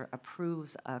legislature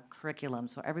approves a curriculum,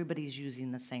 so everybody's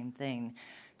using the same thing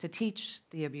to teach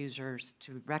the abusers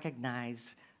to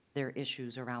recognize their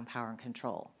issues around power and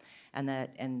control, and that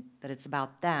it's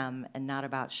about them and not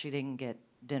about she didn't get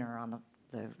dinner on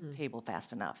the table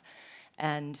fast enough.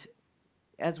 And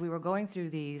as we were going through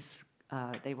these,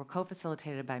 they were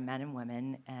co-facilitated by men and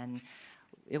women, and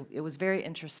it was very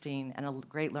interesting and a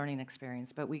great learning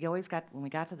experience. But when we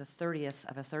got to the 30th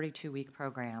of a 32-week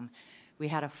program, we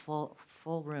had a full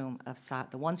room of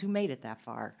the ones who made it that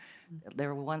far.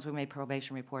 There were ones who made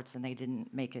probation reports and they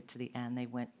didn't make it to the end. They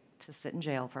went to sit in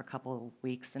jail for a couple of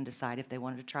weeks and decide if they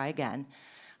wanted to try again.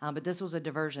 But this was a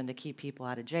diversion to keep people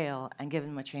out of jail and give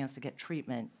them a chance to get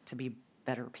treatment to be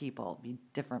better people, be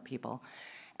different people.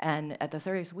 And at the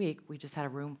 30th week, we just had a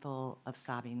room full of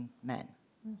sobbing men.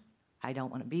 I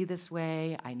don't want to be this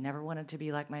way. I never wanted to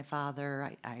be like my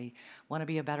father. I want to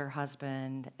be a better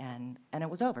husband. And it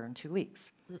was over in 2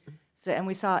 weeks. So, and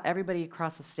we saw everybody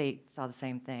across the state saw the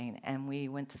same thing. And we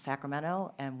went to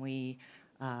Sacramento and we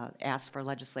asked for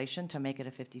legislation to make it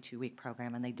a 52-week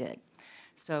program, and they did.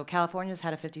 So California's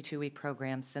had a 52-week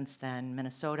program since then.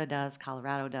 Minnesota does,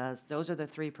 Colorado does. Those are the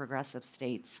 3 progressive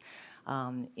states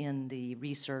in the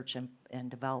research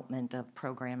and development of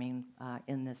programming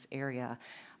in this area.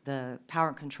 The power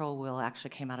and control wheel actually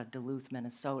came out of Duluth,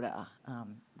 Minnesota,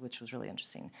 which was really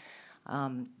interesting.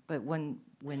 But when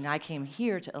I came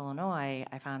here to Illinois,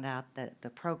 I found out that the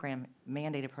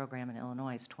mandated program in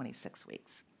Illinois is 26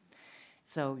 weeks.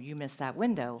 So you miss that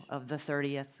window of the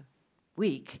 30th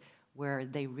week where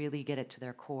they really get it to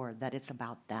their core that it's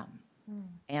about them.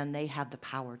 And they have the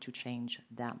power to change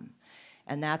them.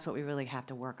 And that's what we really have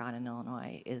to work on in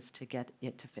Illinois, is to get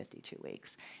it to 52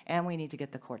 weeks. And we need to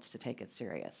get the courts to take it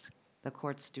serious. The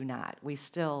courts do not. We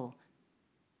still,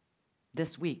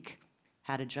 this week,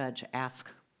 had a judge ask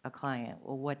a client,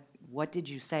 well, what did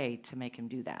you say to make him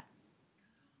do that?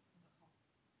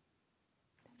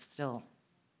 Still.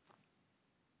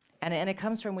 And it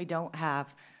comes from, we don't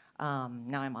have,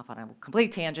 now I'm off on a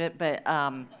complete tangent, but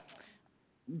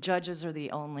judges are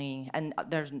the only, and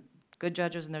there's good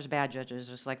judges and there's bad judges,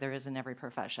 just like there is in every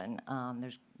profession.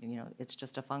 It's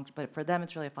just a function, but for them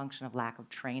it's really a function of lack of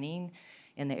training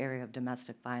in the area of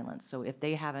domestic violence. So if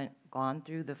they haven't gone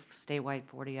through the statewide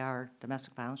 40-hour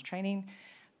domestic violence training,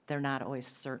 they're not always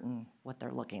certain what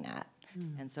they're looking at.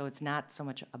 And so it's not so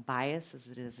much a bias as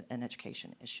it is an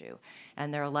education issue.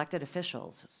 And they're elected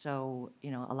officials, so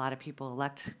a lot of people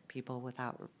elect people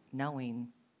without knowing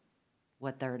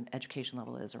what their education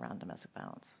level is around domestic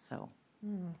violence. So,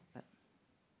 but.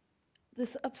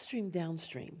 This upstream,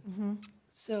 downstream.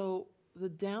 So the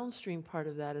downstream part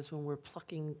of that is when we're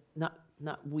plucking, not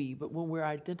we, but when we're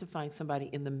identifying somebody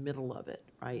in the middle of it,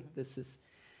 right? There's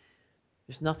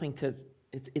nothing to,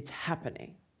 it's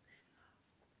happening.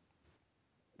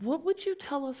 What would you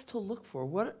tell us to look for?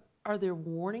 What are there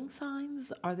warning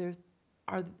signs?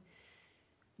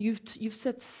 You've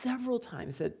said several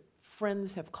times that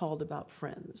friends have called about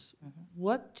friends.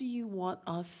 What do you want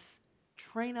us,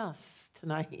 train us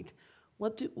tonight?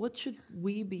 What should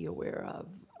we be aware of?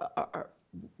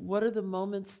 What are the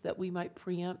moments that we might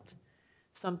preempt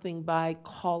something by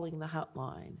calling the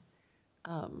hotline?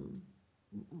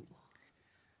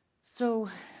 So,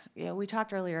 we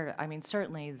talked earlier, I mean,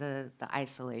 certainly the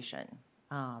isolation.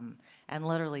 And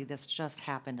literally, this just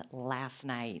happened last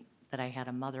night that I had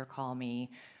a mother call me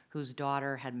whose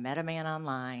daughter had met a man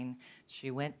online.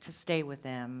 She went to stay with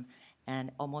him,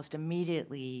 and almost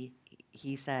immediately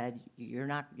he said, you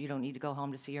don't need to go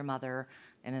home to see your mother.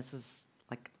 And this is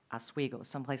like Oswego,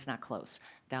 someplace not close,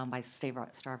 down by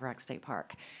Starved Rock State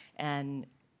Park. And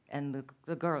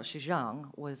the girl, she's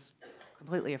young, was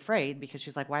completely afraid because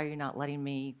she's like, why are you not letting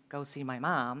me go see my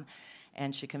mom?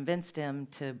 And she convinced him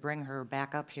to bring her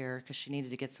back up here because she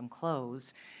needed to get some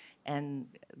clothes. And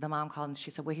the mom called and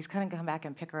she said, well, he's going to come back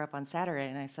and pick her up on Saturday.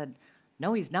 And I said,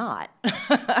 no, he's not.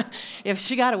 If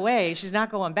she got away, she's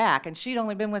not going back. And she'd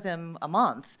only been with him a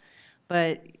month.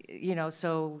 But,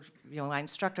 I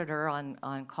instructed her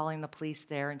on calling the police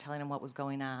there and telling them what was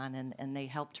going on. And they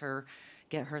helped her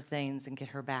get her things and get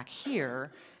her back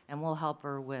here. And we'll help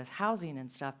her with housing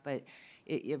and stuff. But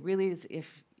it really is,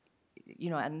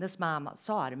 and this mom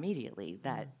saw it immediately,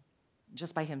 that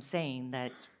just by him saying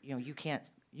that,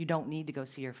 you don't need to go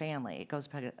see your family. It goes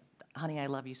back to, honey, I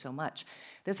love you so much.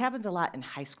 This happens a lot in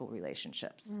high school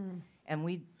relationships. And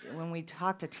when we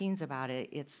talk to teens about it,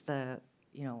 it's the,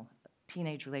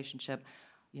 teenage relationship.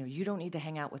 You don't need to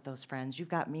hang out with those friends. You've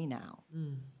got me now.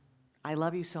 I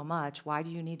love you so much. Why do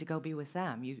you need to go be with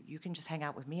them? You can just hang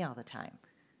out with me all the time.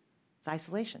 It's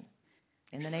isolation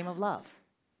in the name of love.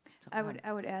 So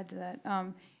I would add to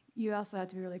that. You also have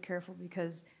to be really careful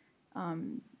because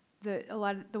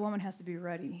the woman has to be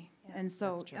ready, and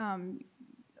so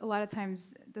a lot of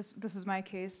times this is my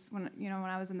case when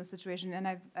I was in this situation, and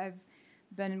I've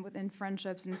been within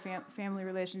friendships and family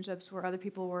relationships where other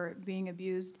people were being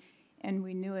abused, and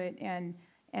we knew it, and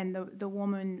the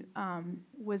woman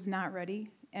was not ready,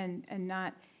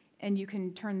 and you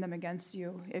can turn them against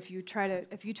you if you try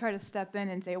to step in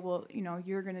and say, well,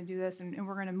 you're going to do this, and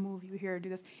we're going to move you here to do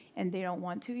this, and they don't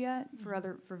want to yet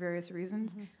for various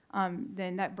reasons,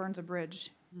 then that burns a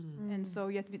bridge, and so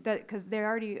you have to be that, because they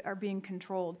already are being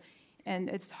controlled, and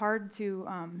it's hard to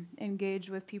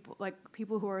engage with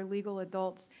people who are legal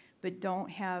adults but don't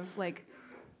have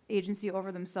agency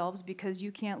over themselves, because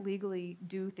you can't legally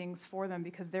do things for them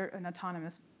because they're an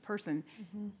autonomous person.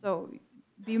 So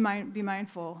be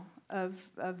mindful of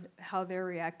how they're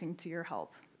reacting to your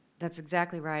help. That's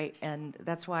exactly right, and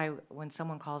that's why when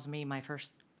someone calls me, my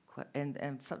first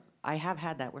so I have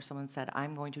had that where someone said,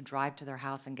 I'm going to drive to their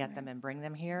house and get them and bring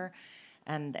them here,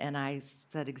 and I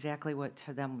said exactly what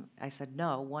to them. I said,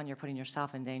 no, one, you're putting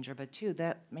yourself in danger, but two,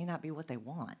 that may not be what they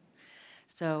want.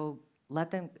 So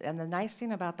let them. And the nice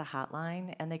thing about the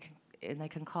hotline, and they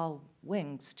can call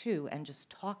Wings too, and just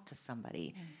talk to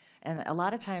somebody. And a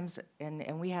lot of times,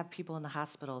 and we have people in the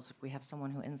hospitals, if we have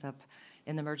someone who ends up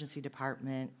in the emergency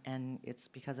department and it's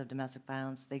because of domestic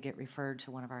violence, they get referred to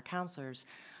one of our counselors.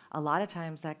 A lot of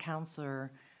times that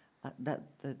counselor,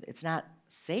 it's not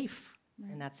safe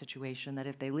in that situation, that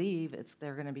if they leave,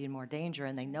 they're going to be in more danger,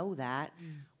 and they know that.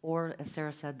 Or, as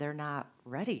Sarah said, they're not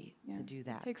ready to do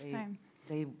that. It takes time.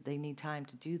 They need time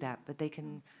to do that, but they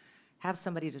can have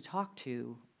somebody to talk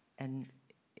to. And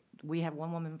we have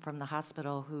one woman from the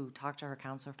hospital who talked to her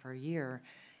counselor for a year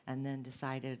and then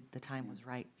decided the time was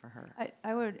right for her.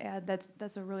 I would add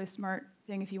that's a really smart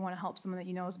thing if you want to help someone that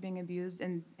you know is being abused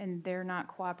and they're not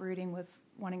cooperating with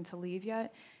wanting to leave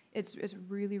yet. It's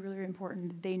really, really important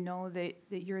that they know that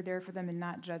you're there for them and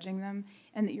not judging them,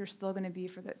 and that you're still going to be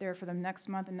there for them next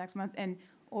month. And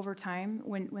over time,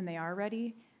 when they are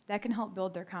ready, that can help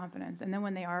build their confidence. And then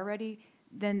when they are ready,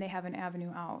 then they have an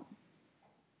avenue out.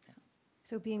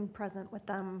 So being present with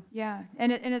them. Yeah,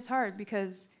 and it's hard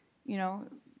because,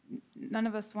 none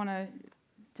of us want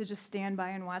to just stand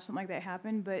by and watch something like that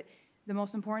happen, but the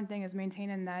most important thing is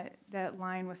maintaining that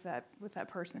line with that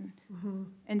person.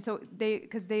 And so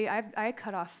I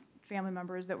cut off family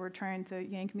members that were trying to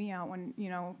yank me out when,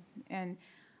 and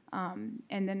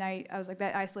then I was like,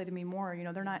 that isolated me more.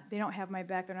 They don't have my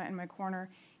back, they're not in my corner.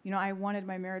 I wanted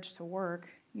my marriage to work,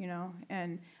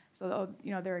 and so,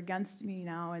 they're against me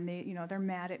now, and they're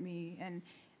mad at me, and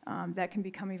that can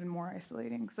become even more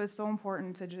isolating. So it's so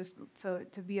important to just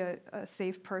to be a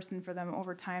safe person for them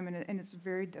over time, and it's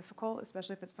very difficult,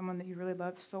 especially if it's someone that you really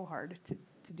love so hard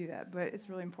to do that, but it's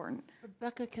really important.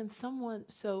 Rebecca,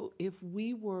 so if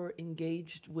we were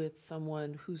engaged with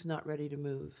someone who's not ready to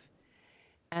move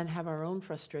and have our own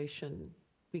frustration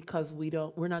because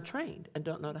we're not trained and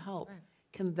don't know how to help, Right.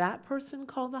 Can that person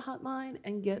call the hotline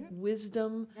and get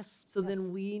wisdom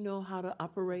then we know how to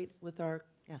operate with our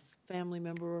family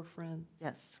member or friend?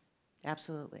 Yes,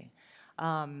 absolutely.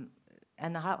 And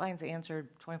the hotline's answered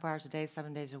 24 hours a day,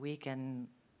 7 days a week, and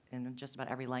in just about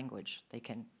every language they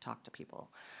can talk to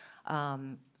people.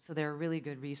 So they're a really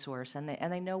good resource, and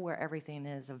they know where everything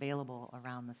is available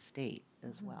around the state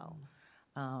as well.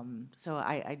 So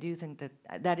I do think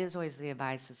that is always the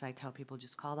advice, is I tell people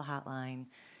just call the hotline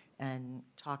and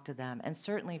talk to them. And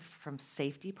certainly from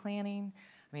safety planning,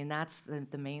 I mean, that's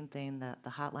the main thing, that the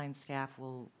hotline staff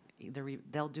will either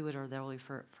they'll do it or they'll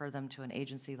refer them to an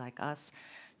agency like us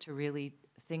to really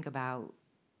think about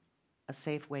a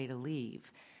safe way to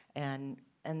leave. And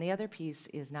the other piece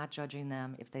is not judging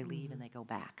them if they leave and they go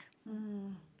back.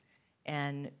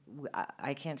 And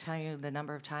I can't tell you the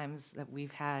number of times that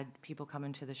we've had people come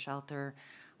into the shelter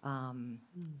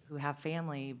who have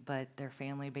family, but their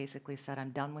family basically said,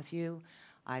 I'm done with you.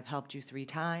 I've helped you 3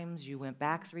 times. You went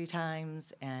back 3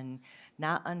 times. And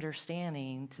not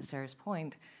understanding, to Sarah's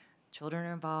point, children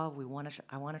are involved.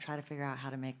 I want to try to figure out how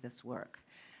to make this work.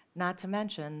 Not to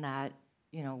mention that,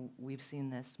 you know, we've seen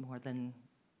this more than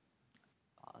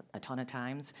a ton of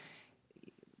times.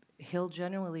 He'll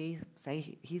genuinely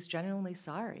say he's genuinely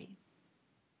sorry.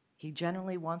 He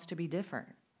genuinely wants to be different.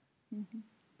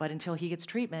 But until he gets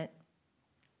treatment,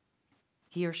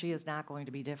 he or she is not going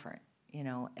to be different, you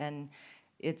know. And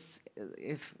it's,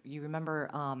 if you remember,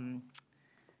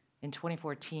 in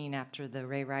 2014, after the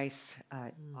Ray Rice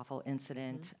awful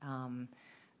incident,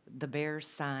 the Bears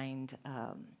signed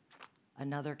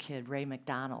another kid, Ray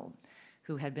McDonald,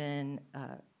 who had been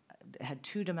had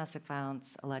 2 domestic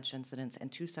violence alleged incidents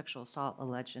and 2 sexual assault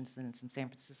alleged incidents in San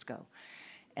Francisco.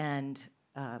 And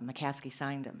McCaskey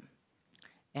signed him.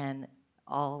 And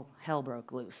all hell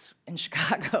broke loose in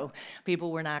Chicago.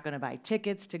 People were not going to buy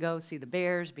tickets to go see the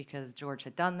Bears because George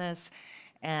had done this.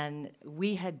 And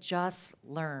we had just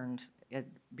learned,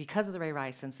 because of the Ray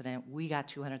Rice incident, we got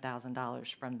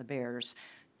 $200,000 from the Bears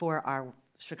for our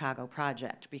Chicago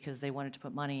project because they wanted to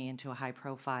put money into a high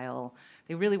profile.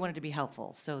 They really wanted to be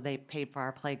helpful, so they paid for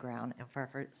our playground.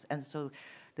 And so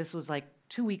this was like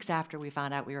 2 weeks after we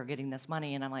found out we were getting this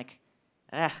money, and I'm like,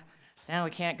 now we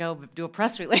can't go do a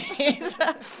press release.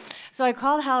 So I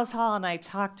called Hallis Hall and I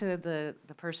talked to the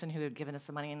person who had given us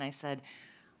the money, and I said,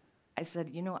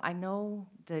 you know, I know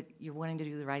that you're wanting to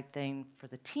do the right thing for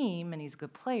the team, and he's a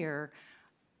good player,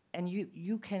 and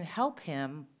you can help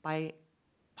him by,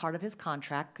 part of his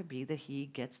contract could be that he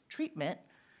gets treatment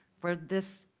for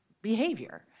this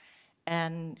behavior.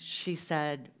 And she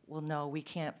said, well, no, we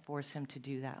can't force him to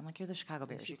do that. I'm like, you're the Chicago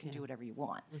Bears. You can do whatever you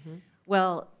want.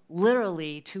 Well,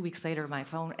 literally 2 weeks later, my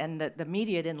phone, and the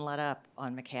media didn't let up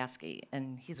on McCaskey,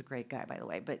 and he's a great guy, by the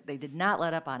way, but they did not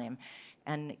let up on him.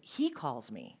 And he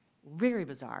calls me, very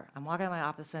bizarre. I'm walking out of my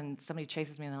office, and somebody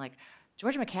chases me, and they're like,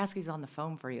 George McCaskey's on the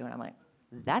phone for you. And I'm like,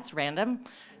 that's random.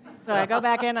 So I go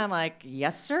back in, I'm like,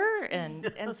 yes, sir.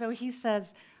 And so he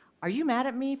says, are you mad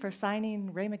at me for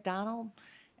signing Ray McDonald?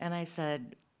 And I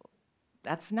said,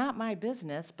 that's not my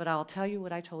business, but I'll tell you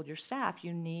what I told your staff.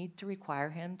 You need to require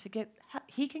him to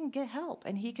he can get help,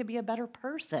 and he could be a better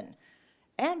person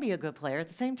and be a good player at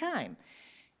the same time.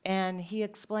 And he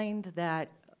explained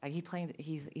that,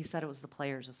 he said it was the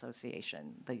Players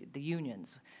Association, the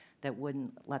unions, that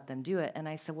wouldn't let them do it. And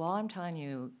I said, well, I'm telling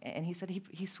you, and he said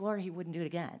he swore he wouldn't do it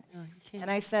again. No, you can't.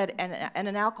 And I said, and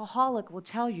an alcoholic will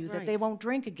tell you that they won't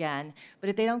drink again, but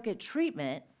if they don't get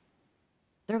treatment,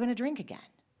 they're going to drink again.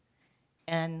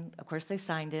 And of course they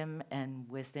signed him, and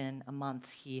within a month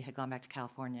he had gone back to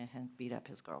California and beat up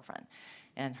his girlfriend.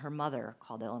 And her mother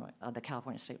called the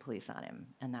California State Police on him,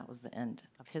 and that was the end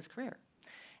of his career.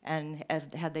 And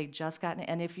had they just gotten,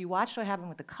 and if you watched what happened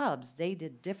with the Cubs, they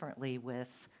did differently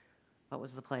with, what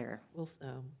was the player?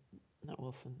 Wilson, not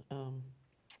Wilson.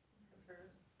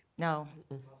 No.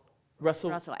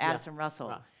 Russell. Addison Russell.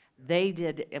 Wow. They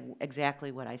did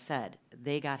exactly what I said.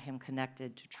 They got him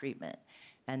connected to treatment.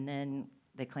 And then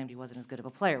they claimed he wasn't as good of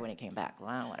a player when he came back.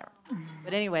 Well, whatever.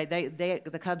 But anyway,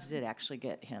 the Cubs did actually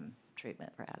get him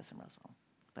treatment for Addison Russell.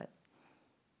 But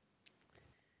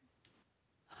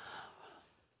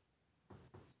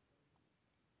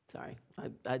sorry,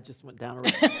 I just went down a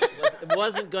road. It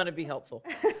wasn't going to be helpful.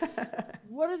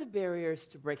 What are the barriers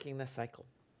to breaking the cycle?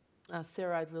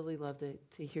 Sarah, I'd really love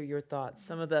to hear your thoughts.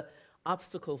 Some of the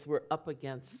obstacles we're up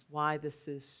against, why this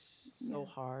is so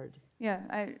hard. Yeah,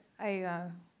 I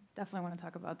definitely want to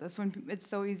talk about this. When it's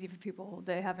so easy for people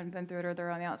that haven't been through it or they're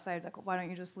on the outside, like, why don't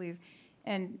you just leave?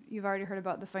 And you've already heard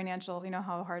about the financial, you know,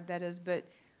 how hard that is, but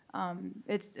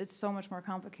it's so much more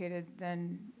complicated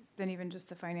than even just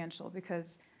the financial,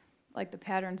 because like the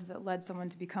patterns that led someone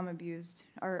to become abused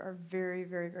are very,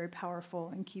 very, very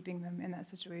powerful in keeping them in that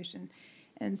situation.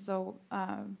 And so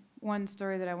one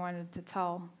story that I wanted to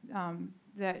tell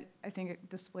that I think it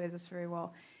displays this very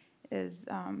well is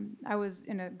I was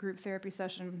in a group therapy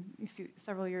session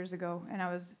several years ago, and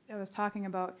I was talking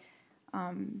about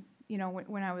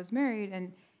when I was married,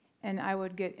 and I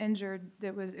would get injured.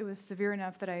 It was severe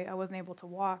enough that I wasn't able to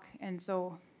walk, and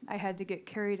so I had to get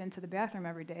carried into the bathroom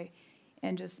every day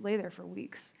and just lay there for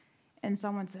weeks. And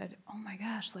someone said, "Oh my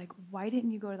gosh, like, why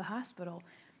didn't you go to the hospital?"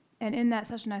 And in that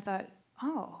session, I thought,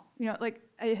 oh, like,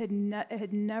 it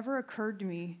had never occurred to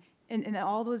me in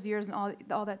all those years and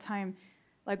all that time,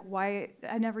 like, why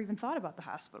I never even thought about the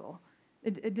hospital.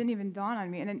 It didn't even dawn on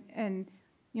me. And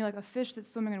like a fish that's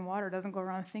swimming in water doesn't go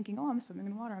around thinking, oh, I'm swimming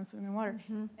in water, I'm swimming in water.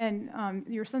 Mm-hmm. And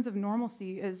your sense of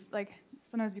normalcy is, like,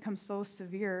 sometimes becomes so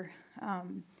severe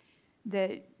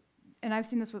that, and I've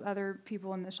seen this with other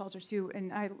people in the shelter too,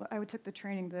 and I took the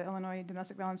training, the Illinois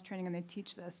domestic violence training, and they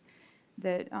teach this,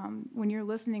 that when you're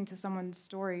listening to someone's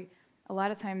story, a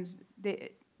lot of times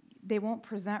they won't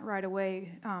present right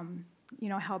away,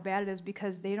 how bad it is,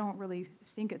 because they don't really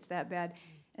think it's that bad.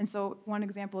 And so one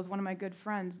example is one of my good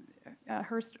friends,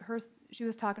 she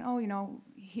was talking,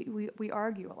 we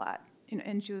argue a lot,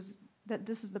 and she was, that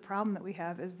this is the problem that we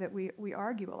have, is that we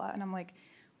argue a lot. And I'm like,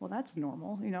 well, that's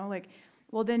normal,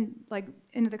 well, then, like,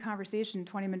 into the conversation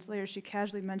 20 minutes later, she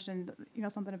casually mentioned,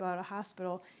 something about a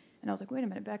hospital. And I was like, wait a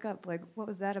minute, back up. Like, what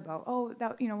was that about? Oh,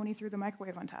 that, when he threw the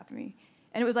microwave on top of me.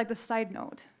 And it was like the side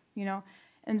note,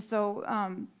 And so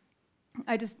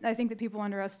I think that people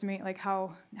underestimate, like,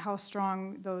 how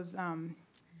strong those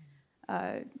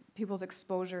people's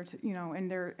exposure to, and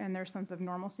their sense of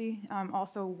normalcy,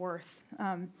 also worth.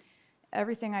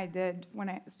 Everything I did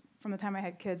from the time I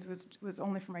had kids was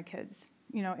only for my kids,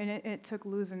 and it took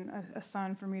losing a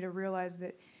son for me to realize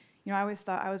that, I always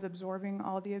thought I was absorbing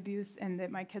all the abuse and that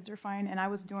my kids are fine, and I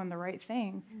was doing the right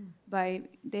thing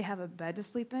they have a bed to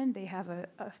sleep in, they have a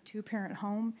 2-parent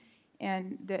home,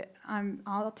 and that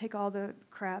I'll take all the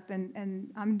crap,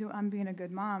 and I'm being a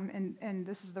good mom, and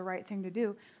this is the right thing to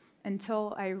do,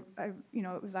 until I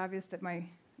it was obvious that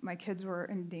my kids were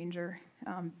in danger.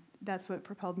 That's what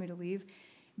propelled me to leave,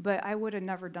 but I would have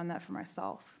never done that for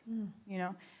myself.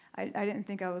 I didn't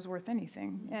think I was worth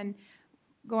anything. And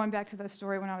going back to the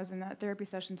story when I was in that therapy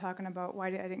session talking about why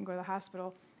I didn't go to the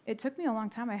hospital, it took me a long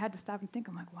time. I had to stop and think.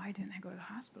 I'm like, why didn't I go to the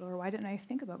hospital, or why didn't I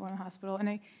think about going to the hospital? And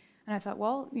I thought,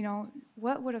 well,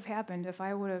 what would have happened if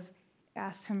I would have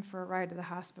asked him for a ride to the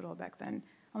hospital back then?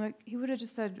 I'm like, he would have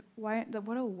just said, what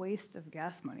a waste of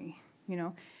gas money,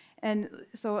 And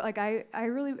so, like, I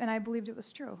really, and I believed it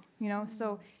was true,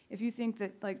 So if you think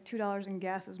that, like, $2 in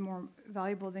gas is more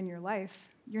valuable than your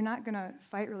life, you're not going to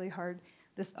fight really hard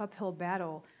this uphill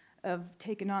battle of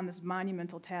taking on this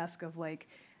monumental task of, like,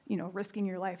 risking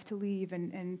your life to leave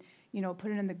and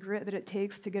putting in the grit that it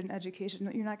takes to get an education.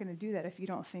 You're not going to do that if you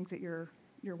don't think that you're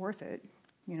worth it,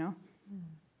 So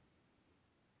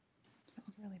That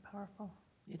was really powerful.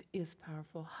 It is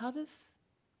powerful. How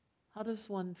does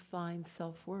one find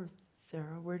self-worth,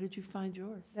 Sarah? Where did you find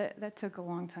yours? That took a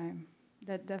long time.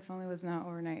 That definitely was not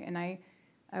overnight. And I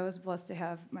was blessed to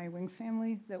have my Wings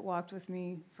family that walked with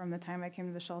me from the time I came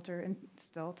to the shelter and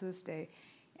still to this day.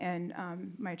 And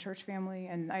my church family,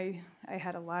 and I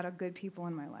had a lot of good people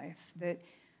in my life that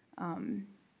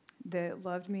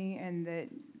loved me and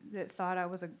that thought I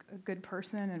was a good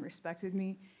person and respected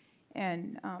me.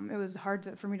 And it was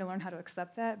hard for me to learn how to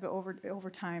accept that, but over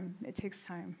time, it takes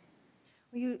time.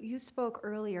 Well, you spoke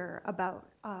earlier about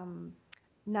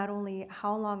not only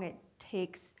how long it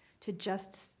takes to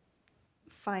just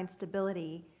find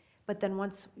stability, but then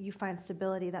once you find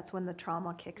stability, that's when the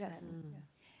trauma kicks in.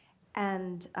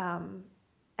 Yes.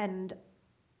 And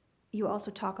you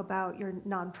also talk about your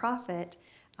nonprofit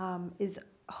is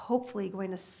hopefully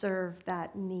going to serve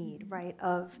that need, right,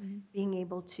 of being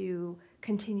able to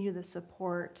continue the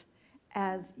support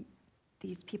as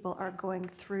these people are going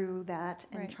through that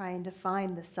and trying to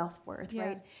find the self-worth,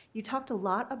 right? You talked a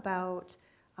lot about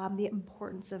the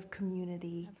importance of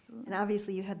community. Absolutely. And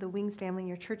obviously you had the Wings family and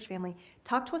your church family.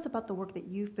 Talk to us about the work that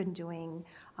you've been doing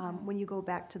when you go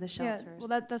back to the shelters. Yeah,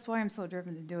 well, that's why I'm so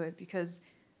driven to do it, because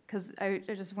I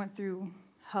just went through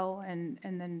hell, and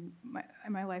then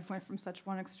my life went from such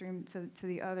one extreme to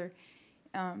the other.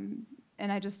 And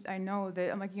I know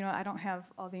that I'm like, I don't have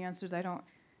all the answers. I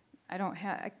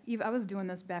was doing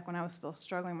this back when I was still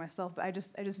struggling myself, but I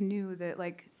just knew that,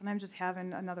 like, sometimes just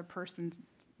having another person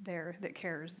there that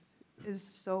cares is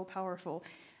so powerful.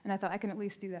 And I thought I can at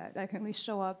least do that. I can at least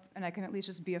show up, and I can at least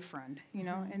just be a friend,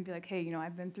 and be like, hey,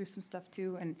 I've been through some stuff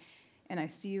too, and I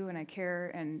see you and I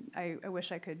care, and I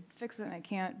wish I could fix it and I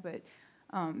can't, but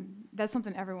that's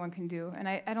something everyone can do. And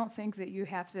I don't think that you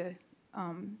have to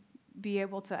be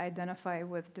able to identify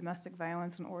with domestic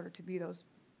violence in order to be those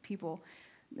people.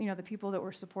 the people that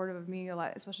were supportive of me a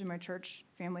lot, especially my church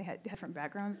family, had different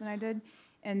backgrounds than I did,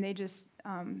 and they just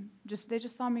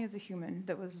saw me as a human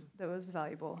that was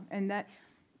valuable, and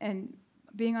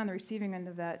being on the receiving end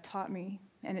of that taught me,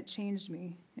 and it changed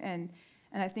me, and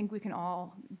I think we can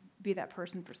all be that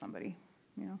person for somebody,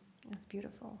 That's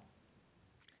beautiful.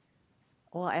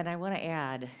 Well, and I want to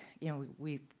add,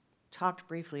 we talked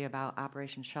briefly about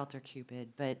Operation Shelter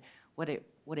Cupid, but what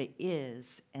it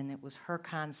is, and it was her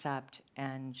concept,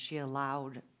 and she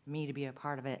allowed me to be a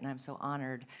part of it, and I'm so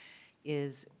honored,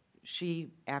 is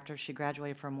she, after she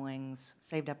graduated from Wings,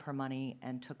 saved up her money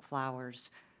and took flowers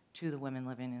to the women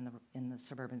living in the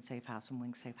suburban safe house and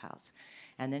Wings Safe House.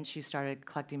 And then she started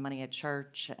collecting money at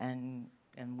church, and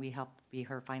we helped be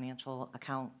her financial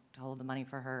account to hold the money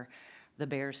for her. The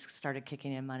Bears started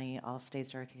kicking in money, all states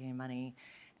started kicking in money,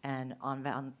 and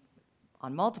on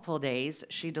multiple days,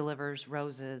 she delivers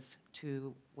roses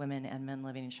to women and men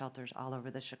living in shelters all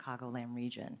over the Chicagoland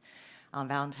region. On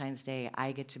Valentine's Day,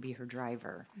 I get to be her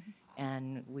driver,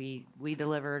 and we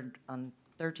delivered on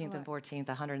 13th and 14th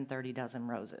 130 dozen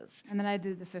roses. And then I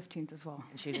did the 15th as well.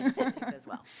 And she did the 15th as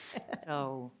well.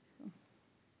 So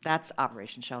that's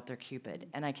Operation Shelter Cupid.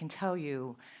 And I can tell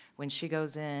you, when she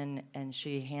goes in and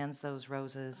she hands those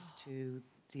roses to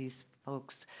these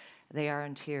folks, they are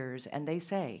in tears, and they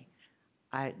say,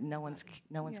 no one's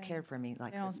cared for me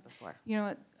like this before. You know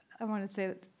what? I want to say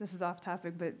that this is off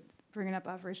topic, but bringing up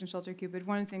Operation Shelter Cupid,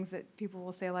 one of the things that people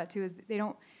will say a lot too is they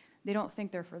don't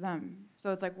think they're for them.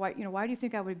 So it's like, why do you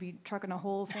think I would be trucking a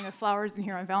whole thing of flowers in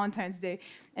here on Valentine's Day?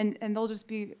 And they'll just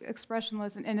be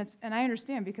expressionless, and I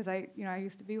understand, because I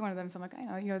used to be one of them. So I'm like,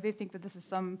 I know, they think that this is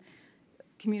some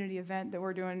community event that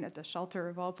we're doing at the shelter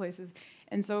of all places,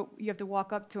 and so you have to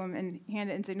walk up to them and hand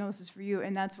it and say, no, this is for you.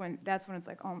 And that's when it's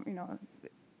like,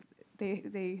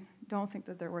 they don't think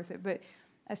that they're worth it. But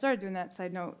I started doing that,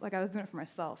 side note, like I was doing it for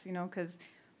myself, because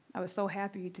I was so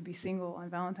happy to be single on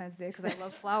Valentine's Day because I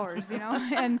love flowers, and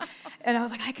I was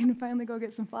like, I can finally go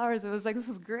get some flowers. It was like, this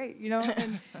is great,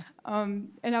 and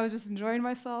I was just enjoying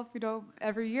myself,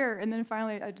 every year. And then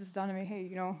finally it just dawned on me,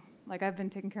 hey, like I've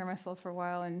been taking care of myself for a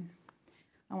while, and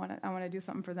I want to do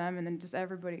something for them. And then just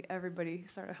everybody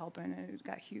started helping, and it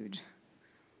got huge.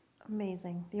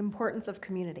 Amazing. The importance of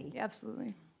community. Yeah,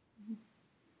 absolutely.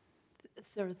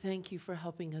 Sarah, thank you for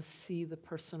helping us see the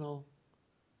personal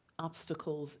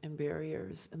obstacles and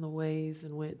barriers and the ways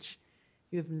in which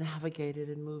you have navigated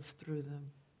and moved through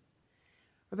them.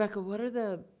 Rebecca, what are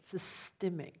the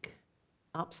systemic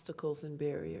obstacles and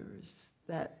barriers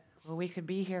that... Well, we could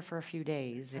be here for a few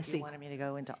days if you wanted me to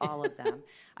go into all of them.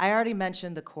 I already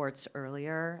mentioned the courts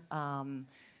earlier,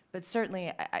 but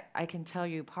certainly I can tell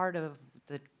you part of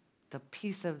the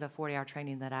piece of the 40-hour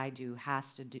training that I do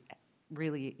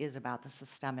really is about the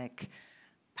systemic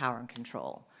power and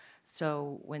control.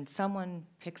 So when someone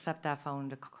picks up that phone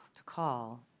to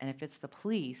call, and if it's the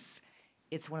police,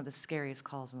 it's one of the scariest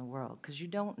calls in the world, because you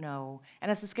don't know,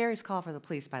 and it's the scariest call for the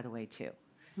police, by the way, too.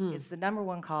 It's the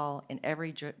 #1 call in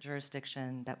every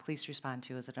jurisdiction that police respond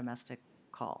to is a domestic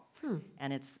call.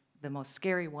 And it's the most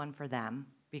scary one for them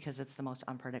because it's the most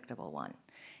unpredictable one.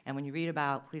 And when you read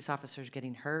about police officers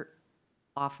getting hurt,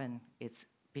 often it's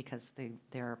because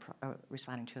they're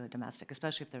responding to a domestic,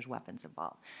 especially if there's weapons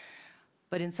involved.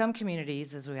 But in some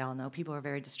communities, as we all know, people are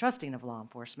very distrusting of law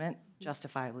enforcement,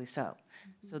 justifiably so.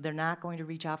 So they're not going to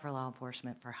reach out for law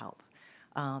enforcement for help.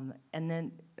 And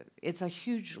then it's a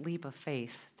huge leap of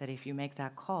faith that if you make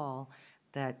that call,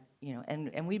 that,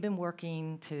 and we've been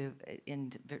working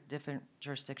in different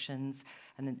jurisdictions,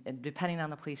 and depending on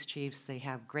the police chiefs, they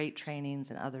have great trainings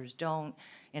and others don't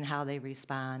in how they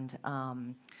respond.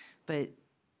 But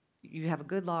you have a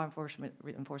good law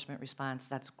enforcement response,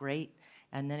 that's great,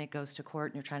 and then it goes to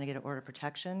court and you're trying to get an order of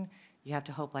protection, you have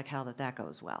to hope like hell that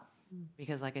goes well.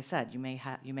 Because like I said, you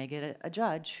may get a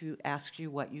judge who asks you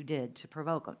what you did to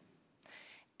provoke them.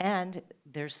 And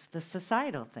there's the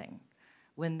societal thing.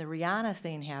 When the Rihanna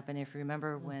thing happened, if you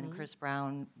remember when Chris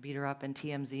Brown beat her up and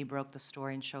TMZ broke the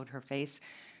story and showed her face,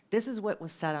 this is what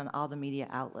was said on all the media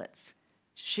outlets.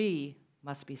 She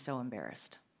must be so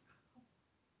embarrassed.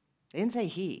 They didn't say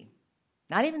he,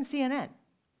 not even CNN,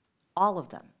 all of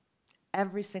them.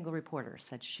 Every single reporter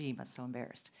said she must so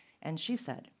embarrassed. And she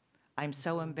said, I'm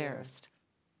so embarrassed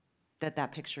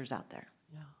that picture's out there.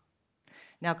 Yeah.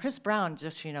 Now, Chris Brown,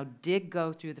 just did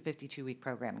go through the 52-week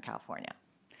program in California,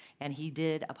 and he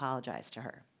did apologize to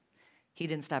her. He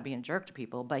didn't stop being a jerk to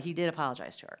people, but he did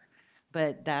apologize to her.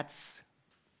 But that's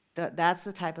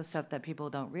the type of stuff that people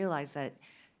don't realize, that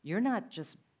you're not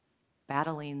just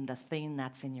battling the thing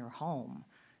that's in your home.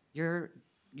 You're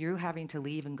having to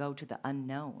leave and go to the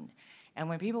unknown. And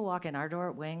when people walk in our door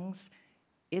at Wings,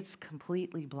 it's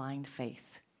completely blind faith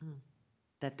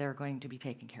that they're going to be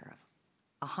taken care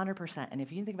of. 100%. And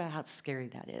if you think about how scary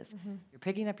that is, you're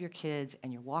picking up your kids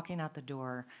and you're walking out the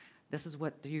door. This is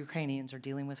what the Ukrainians are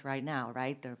dealing with right now,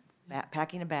 right? They're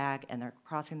packing a bag and they're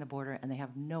crossing the border and they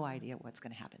have no idea what's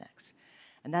going to happen next.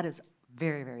 And that is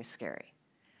very, very scary.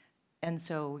 And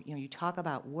so, you talk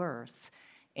about worth,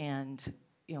 and,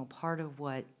 part of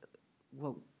what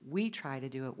we try to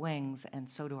do at Wings, and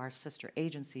so do our sister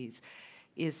agencies,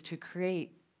 is to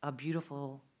create a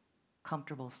beautiful,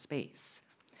 comfortable space.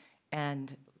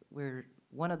 And we're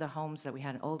one of the homes that we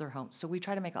had, an older home, so we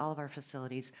try to make all of our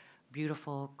facilities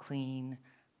beautiful, clean,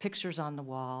 pictures on the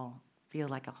wall, feel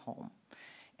like a home.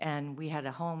 And we had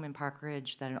a home in Park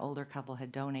Ridge that an older couple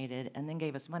had donated and then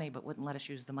gave us money but wouldn't let us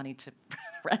use the money to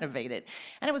renovate it.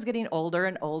 And it was getting older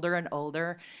and older and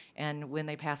older. And when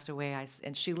they passed away,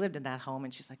 and she lived in that home,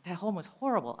 and she's like, that home was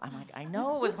horrible. I'm like, I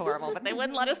know it was horrible, but they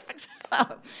wouldn't let us fix it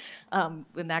up.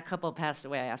 When that couple passed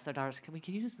away, I asked their daughters, can we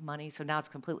use the money? So now it's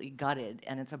completely gutted,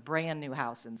 and it's a brand new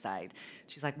house inside.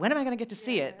 She's like, when am I going to get to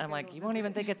see it? I'm like, you won't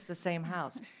even think it's the same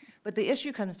house. But the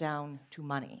issue comes down to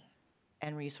money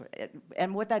and resource.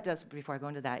 And what that does, before I go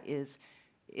into that, is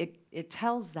it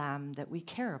tells them that we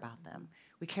care about them.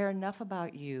 We care enough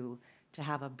about you to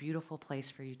have a beautiful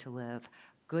place for you to live,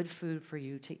 good food for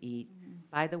you to eat.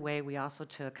 By the way, we also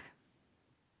took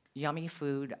yummy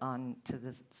food on to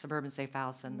the Suburban Safe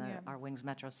House and our Wings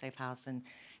Metro Safe House and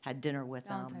had dinner with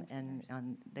them.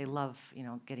 And they love,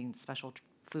 getting special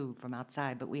food from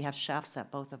outside. But we have chefs at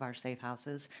both of our safe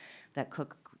houses that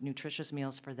cook nutritious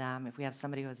meals for them. If we have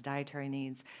somebody who has dietary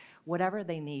needs, whatever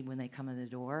they need when they come in the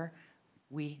door,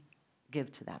 we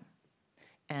give to them.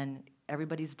 And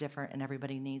everybody's different and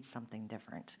everybody needs something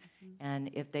different. And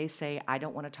if they say, I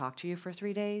don't want to talk to you for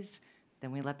 3 days,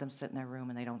 then we let them sit in their room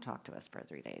and they don't talk to us for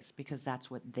 3 days because that's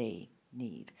what they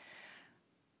need.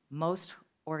 Most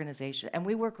organizations, and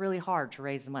we work really hard to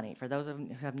raise the money. For those of you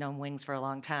who have known Wings for a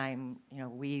long time,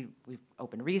 we've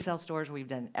opened resale stores, we've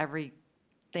done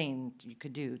everything you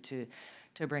could do to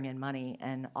bring in money,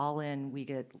 and all in, we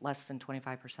get less than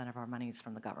 25% of our monies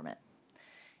from the government.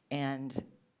 And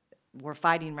we're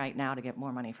fighting right now to get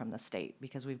more money from the state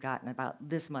because we've gotten about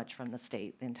this much from the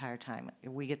state the entire time.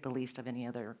 We get the least of any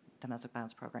other domestic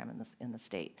violence program in the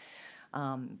state.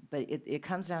 But it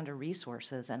comes down to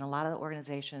resources, and a lot of the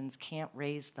organizations can't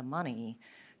raise the money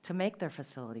to make their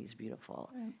facilities beautiful.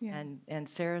 Right, yeah. And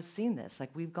Sarah's seen this. Like,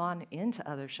 we've gone into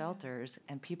other shelters,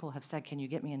 and people have said, can you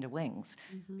get me into Wings?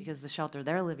 Because the shelter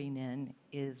they're living in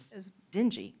is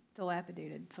dingy.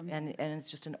 Dilapidated sometimes. And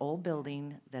it's just an old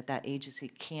building that agency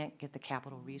can't get the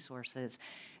capital resources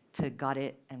to gut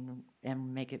it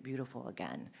and make it beautiful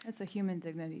again. It's a human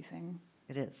dignity thing.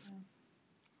 It is.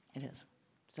 Yeah. It is.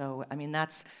 So, I mean,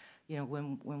 that's,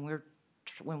 when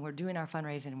we're doing our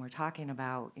fundraising and we're talking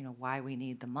about, why we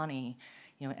need the money,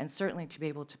 and certainly to be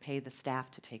able to pay the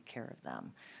staff to take care of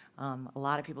them. A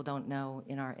lot of people don't know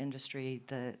in our industry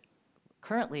that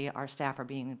currently our staff are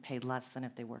being paid less than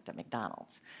if they worked at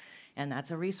McDonald's. And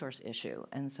that's a resource issue.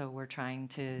 And so we're trying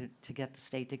to get the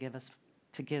state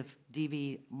to give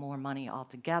DV more money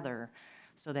altogether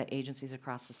so that agencies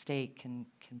across the state can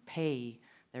pay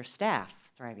their staff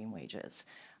thriving wages.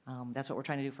 That's what we're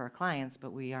trying to do for our clients,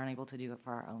 but we aren't able to do it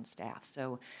for our own staff.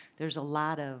 So there's a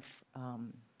lot of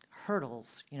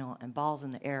hurdles, and balls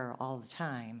in the air all the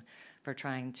time for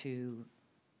trying to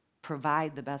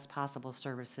provide the best possible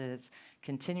services,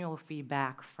 continual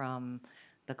feedback from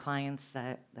the clients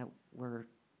that we're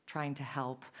trying to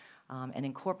help, and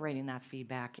incorporating that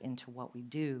feedback into what we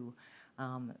do,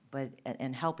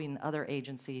 and helping other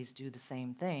agencies do the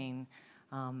same thing.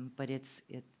 But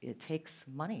it takes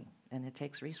money and it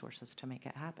takes resources to make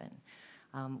it happen.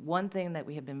 One thing that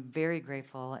we have been very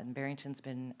grateful, and Barrington's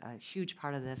been a huge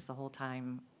part of this the whole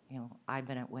time I've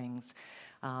been at Wings,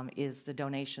 is the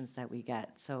donations that we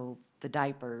get. So the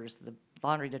diapers, the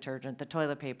laundry detergent, the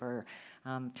toilet paper.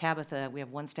 Tabitha, we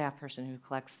have one staff person who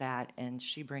collects that, and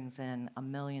she brings in $1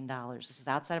 million. This is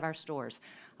outside of our stores,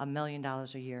 $1 million a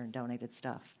year in donated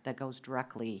stuff that goes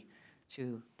directly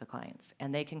to the clients.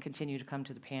 And they can continue to come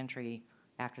to the pantry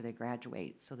after they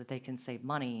graduate so that they can save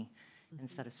money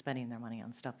instead of spending their money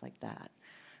on stuff like that.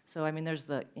 So, I mean, there's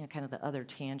the kind of the other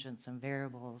tangents and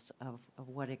variables of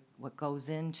what goes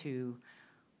into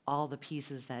all the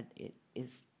pieces that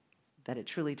it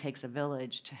truly takes a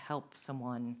village to help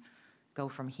someone go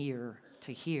from here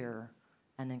to here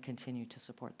and then continue to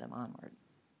support them onward.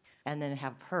 And then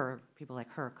have people like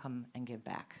her come and give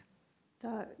back.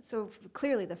 So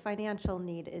clearly the financial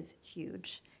need is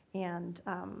huge, and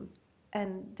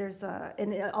there's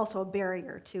also a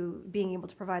barrier to being able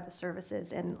to provide the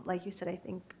services. And like you said, I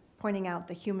think pointing out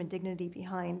the human dignity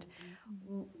behind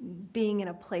being in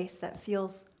a place that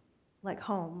feels like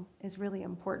home is really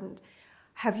important.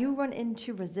 Have you run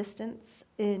into resistance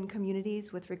in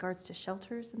communities with regards to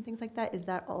shelters and things like that? Is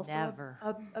that also Never.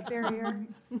 a barrier?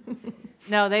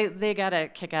 No, they got a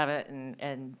kick out of it,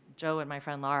 and Joe and my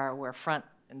friend Laura were front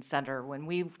and center. When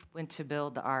we went to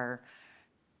build our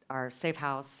safe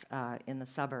house in the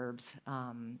suburbs,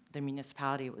 the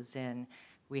municipality it was in,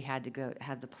 we had to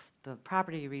had the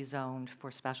property rezoned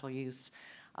for special use,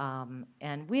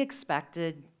 and we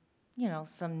expected,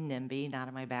 some NIMBY, not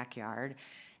in my backyard,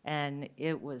 and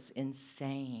it was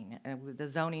insane. And with the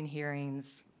zoning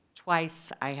hearings,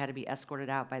 twice I had to be escorted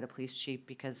out by the police chief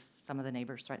because some of the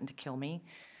neighbors threatened to kill me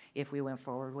if we went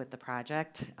forward with the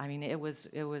project. I mean, it was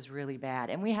really bad,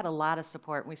 and we had a lot of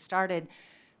support. We started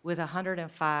with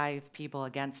 105 people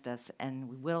against us, and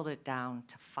we whittled it down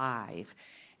to 5.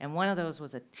 And one of those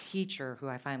was a teacher who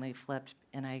I finally flipped,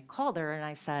 and I called her and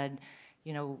I said,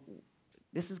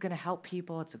 this is going to help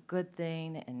people, it's a good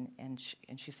thing, and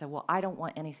she said, well, I don't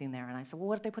want anything there. And I said, well,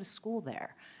 what if they put a school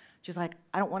there? She's like,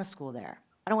 I don't want a school there.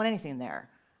 I don't want anything there.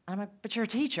 And I'm like, but you're a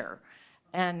teacher.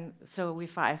 And so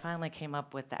I finally came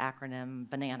up with the acronym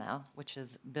BANANA, which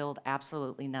is build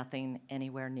absolutely nothing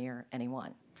anywhere near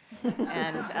anyone.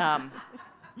 And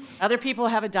other people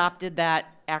have adopted that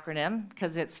acronym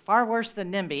because it's far worse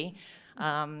than NIMBY.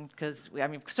 Because,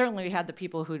 certainly we had the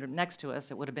people who were next to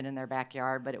us, it would have been in their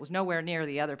backyard, but it was nowhere near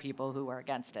the other people who were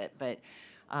against it. But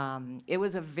it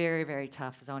was a very, very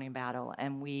tough zoning battle,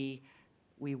 and we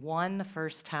won the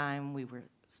first time,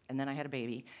 and then I had a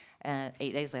baby 8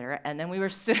 days later, and then we were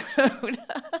sued.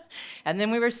 And then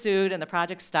we were sued, and the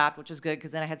project stopped, which was good,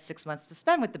 because then I had 6 months to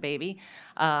spend with the baby.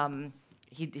 There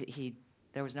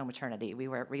was no maternity. We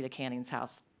were at Rita Canning's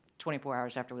house 24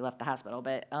 hours after we left the hospital,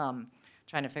 but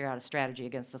trying to figure out a strategy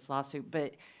against this lawsuit.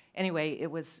 But anyway, it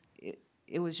was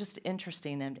just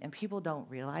interesting, and people don't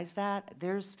realize that.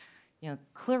 There's,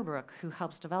 Clearbrook, who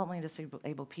helps developmentally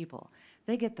disabled people.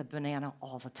 They get the banana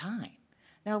all the time.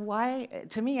 Now, why?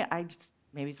 To me,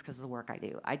 maybe it's because of the work I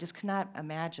do. I just cannot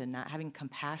imagine not having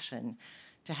compassion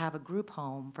to have a group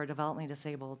home for developmentally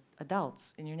disabled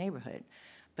adults in your neighborhood.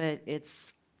 But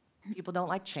people don't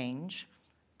like change.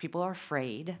 People are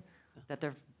afraid that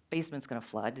their basement's going to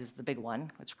flood is the big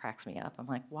one, which cracks me up. I'm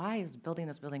like, why is building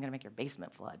this building going to make your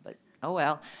basement flood? But oh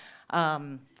well.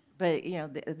 But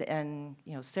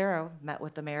Sarah met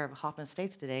with the mayor of Hoffman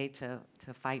Estates today to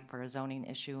fight for a zoning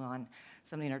issue on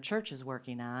something our church is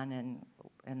working on,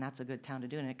 and that's a good town to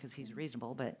do it because he's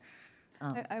reasonable. But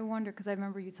I wonder, because I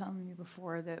remember you telling me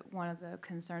before that one of the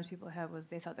concerns people had was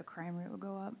they thought the crime rate would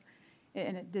go up,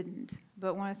 and it didn't.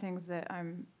 But one of the things that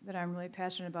I'm really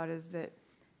passionate about is that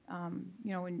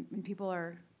when people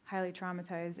are highly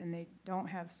traumatized and they don't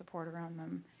have support around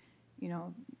them,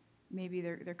 maybe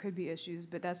there could be issues,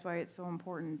 but that's why it's so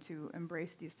important to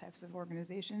embrace these types of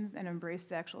organizations and embrace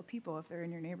the actual people if they're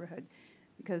in your neighborhood,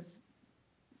 because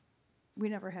we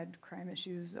never had crime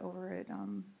issues over at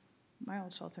my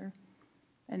old shelter.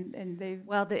 And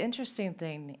Well, the interesting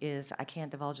thing is, I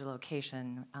can't divulge a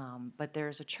location, but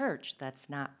there's a church that's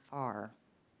not far,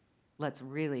 that's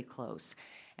really close.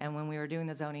 And when we were doing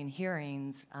the zoning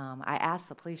hearings, I asked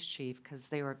the police chief, because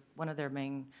one of their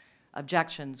main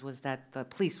objections was that the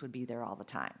police would be there all the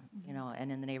time,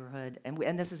 and in the neighborhood.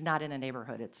 And this is not in a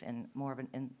neighborhood; it's in more of a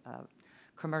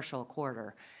commercial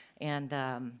corridor, and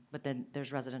but then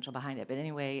there's residential behind it. But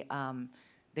anyway,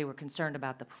 they were concerned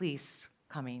about the police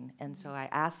coming, and so I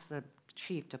asked the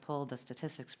chief to pull the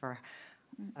statistics for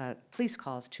police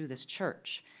calls to this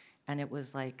church. And it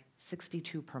was like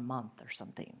 62 per month or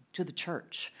something to the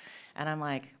church. And I'm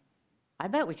like, I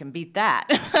bet we can beat that.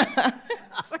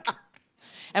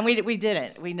 And we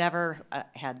didn't. We never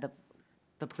had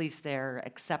the police there,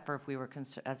 except for if we were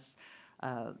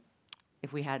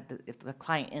if the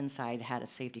client inside had a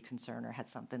safety concern or had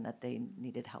something that they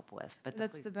needed help with. But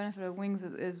that's the benefit of Wings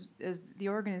is the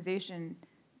organization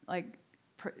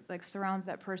surrounds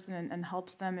that person and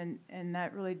helps them, and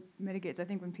that really mitigates. I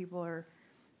think when people are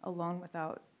alone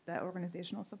without that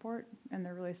organizational support and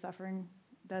they're really suffering,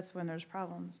 that's when there's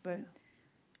problems. But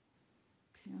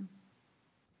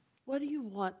What do you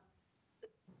want?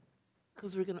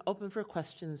 Because we're going to open for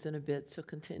questions in a bit, so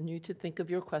continue to think of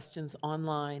your questions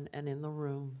online and in the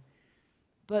room.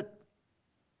 But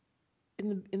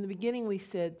in the beginning, we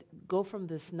said go from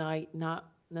this night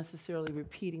not necessarily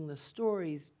repeating the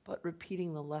stories, but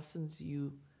repeating the lessons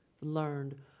you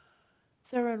learned.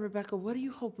 Sarah and Rebecca, what do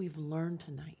you hope we've learned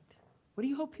tonight? What do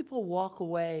you hope people walk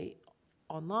away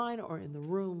online or in the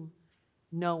room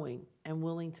knowing and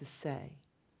willing to say?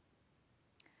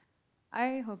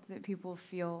 I hope that people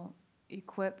feel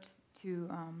equipped to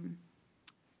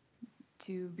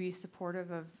be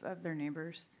supportive of their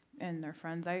neighbors and their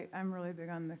friends. I'm really big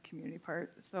on the community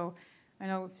part, so I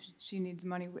know she needs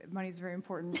money. Money's very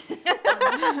important.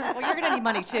 Well, you're going to need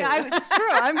money, too. Yeah, it's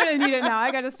true. I'm going to need it now.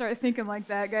 I got to start thinking like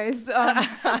that, guys. Which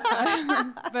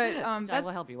I will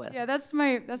help you with. Yeah, that's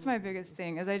my biggest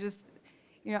thing. Is I just,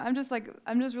 I'm just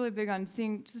really big on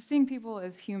seeing people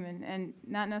as human and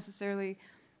not necessarily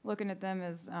looking at them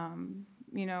as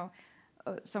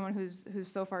someone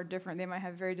who's so far different. They might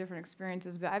have very different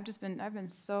experiences, but I've been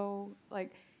so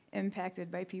like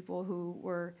impacted by people who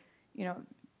were,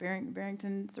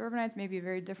 Barrington suburbanites, maybe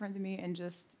very different than me,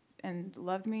 and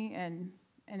loved me and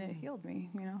it healed me,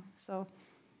 So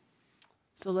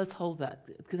let's hold that.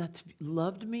 That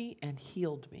loved me and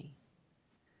healed me.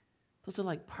 Those are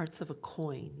like parts of a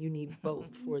coin. You need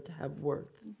both for it to have worth.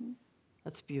 Mm-hmm.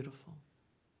 That's beautiful.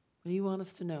 What do you want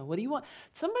us to know? What do you want?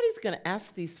 Somebody's going to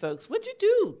ask these folks, what'd you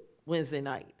do Wednesday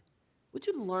night? What'd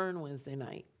you learn Wednesday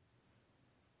night?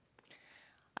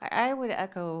 I would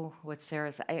echo what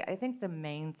Sarah said. I think the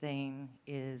main thing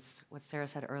is what Sarah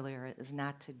said earlier, is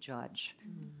not to judge.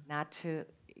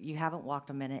 You haven't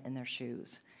walked a minute in their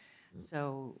shoes.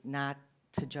 So not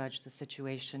to judge the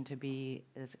situation, to be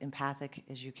as empathic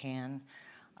as you can.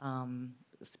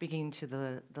 Speaking to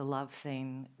the love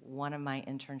thing, one of my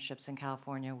internships in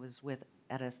California was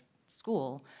at a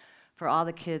school for all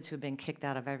the kids who had been kicked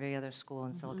out of every other school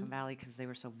in Silicon Valley because they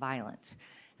were so violent.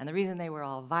 And the reason they were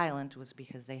all violent was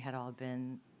because they had all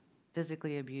been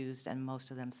physically abused and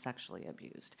most of them sexually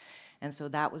abused. And so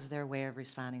that was their way of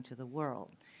responding to the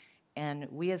world. And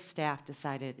we as staff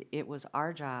decided it was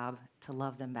our job to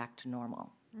love them back to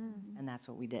normal. And that's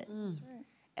what we did. That's right.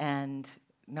 And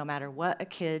no matter what a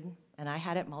kid, and I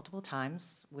had it multiple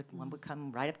times, one would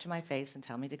come right up to my face and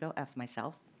tell me to go F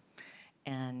myself.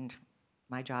 And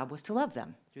my job was to love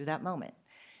them through that moment.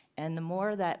 And the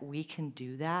more that we can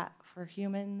do that for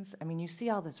humans, I mean, you see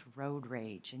all this road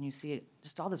rage, and you see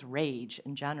just all this rage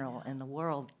in general in the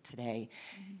world today.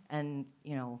 And,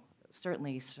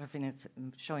 certainly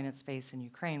showing its face in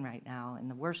Ukraine right now in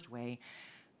the worst way.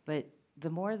 But the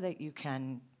more that you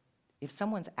can, if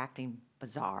someone's acting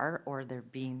bizarre or they're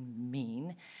being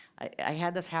mean, I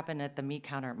had this happen at the meat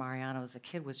counter at Mariano's. A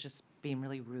kid was just being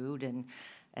really rude and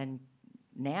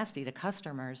nasty to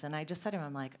customers, and I just said to him,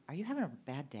 I'm like, are you having a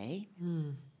bad day?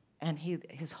 And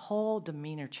his whole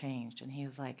demeanor changed, and he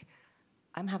was like,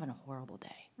 I'm having a horrible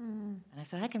day. And I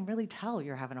said, I can really tell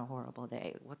you're having a horrible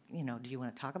day. What, do you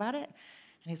want to talk about it?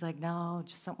 And he's like, no,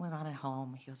 just something went on at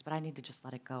home. He goes, but I need to just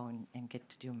let it go and get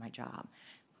to doing my job.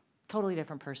 Totally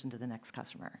different person to the next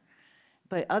customer.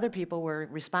 But other people were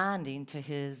responding to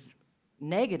his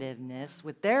negativeness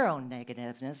with their own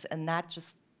negativeness, and that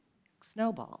just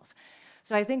snowballs.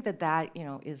 So I think that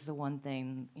is the one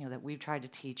thing, that we've tried to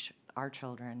teach our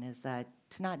children, is that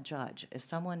to not judge. If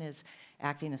someone is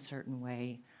acting a certain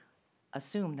way,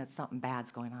 assume that something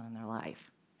bad's going on in their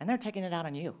life, and they're taking it out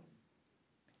on you.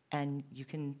 And you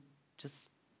can just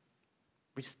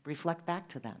reflect back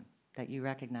to them that you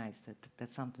recognize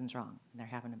that something's wrong and they're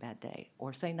having a bad day,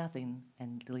 or say nothing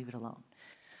and leave it alone.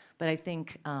 But I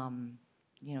think,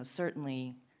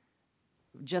 certainly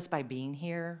just by being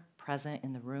here, present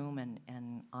in the room and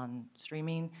on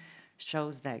streaming,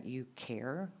 shows that you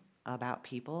care about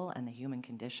people and the human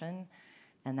condition,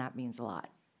 and that means a lot.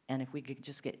 And if we could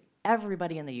just get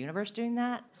everybody in the universe doing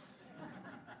that,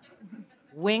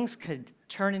 Wings could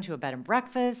turn into a bed and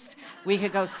breakfast. We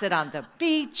could go sit on the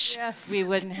beach. Yes. We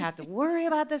wouldn't have to worry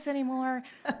about this anymore.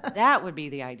 That would be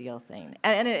the ideal thing.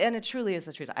 And it truly is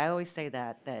the truth. I always say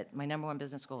that my number one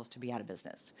business goal is to be out of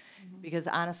business. Because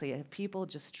honestly, if people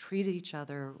just treated each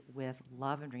other with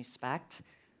love and respect,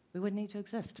 we wouldn't need to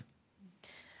exist.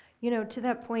 To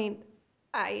that point,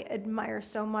 I admire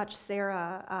so much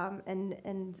Sarah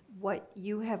and what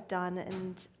you have done.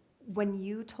 And when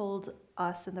you told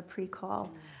us in the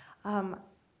pre-call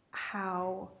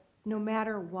how no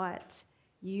matter what,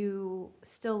 you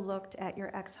still looked at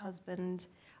your ex-husband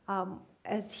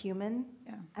as human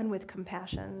and with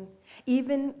compassion,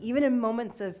 even in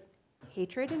moments of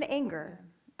hatred and anger.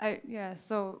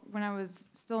 So when I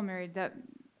was still married, that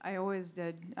I always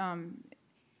did,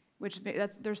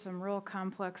 there's some real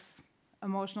complex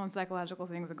emotional and psychological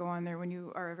things that go on there when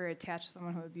you are very attached to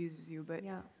someone who abuses you. But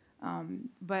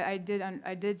but I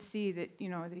did see that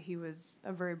that he was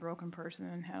a very broken person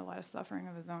and had a lot of suffering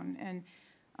of his own. And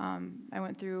I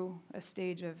went through a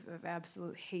stage of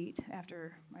absolute hate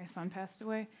after my son passed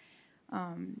away.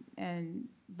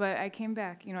 But I came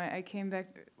back.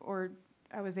 Or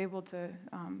I was able to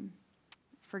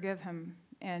forgive him.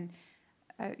 And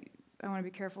I want to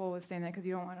be careful with saying that, because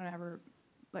you don't want to ever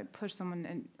like push someone,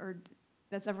 and or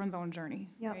that's everyone's own journey,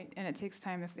 Yep. right? And it takes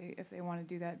time if they want to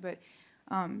do that. But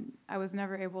I was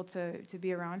never able to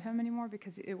be around him anymore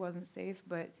because it wasn't safe.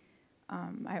 But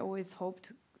I always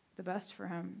hoped the best for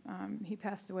him. He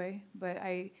passed away, but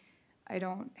I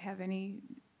don't have any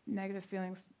negative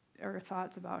feelings or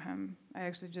thoughts about him. I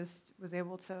actually just was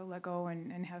able to let go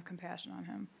and have compassion on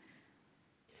him.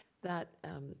 That,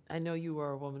 I know you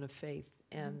are a woman of faith,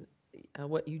 and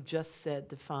what you just said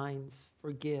defines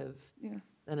forgive. Yeah.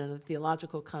 And in a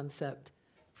theological concept,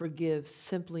 forgive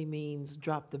simply means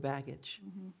drop the baggage.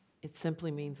 It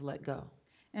simply means let go.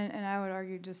 And I would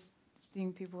argue just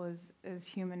seeing people as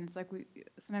human. It's like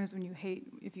sometimes when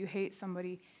if you hate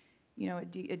somebody, you know,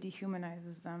 it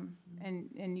dehumanizes them,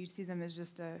 and you see them as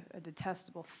just a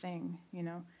detestable thing, you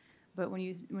know. But when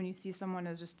you see someone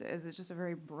as just a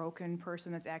very broken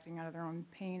person that's acting out of their own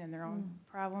pain and their own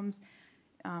problems,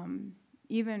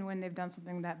 even when they've done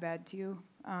something that bad to you,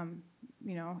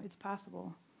 you know, it's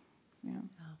possible, you know.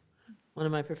 One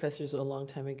of my professors a long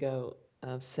time ago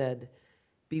said,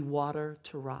 "Be water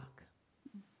to rock.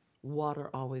 Water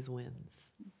always wins."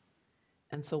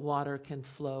 And so water can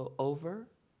flow over,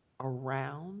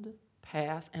 around,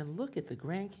 past, and look at the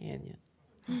Grand Canyon.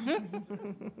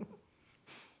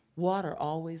 Water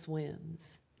always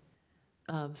wins.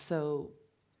 So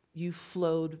you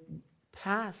flowed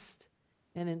past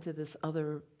and into this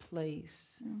other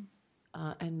place,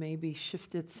 and maybe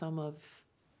shifted some of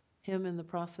him in the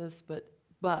process,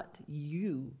 but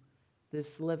you,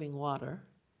 this living water,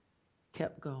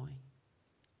 kept going.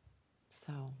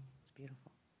 So It's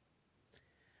beautiful.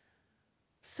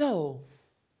 So,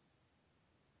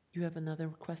 you have another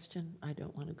question? I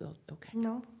don't want to go. Okay.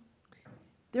 No?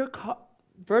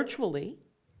 Virtually,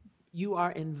 you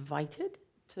are invited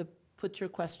to put your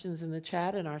questions in the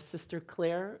chat, and our sister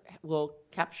Claire will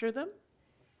capture them.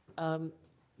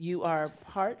 You are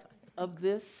part of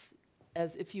this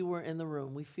as if you were in the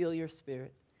room. We feel your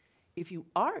spirit. If you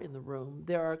are in the room,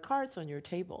 there are cards on your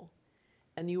table,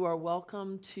 and you are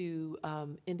welcome to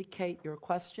indicate your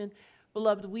question.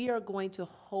 Beloved, we are going to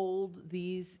hold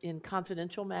these in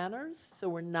confidential manners, so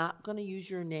we're not going to use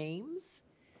your names,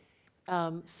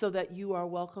 so that you are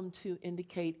welcome to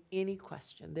indicate any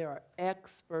question. There are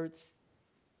experts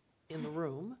in the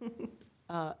room,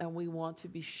 and we want to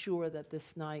be sure that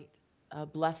this night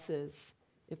blesses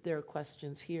if there are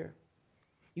questions here.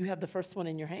 You have the first one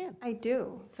in your hand. I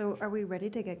do. So are we ready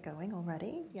to get going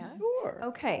already? Yeah? Sure.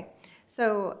 Okay.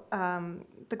 So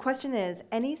the question is,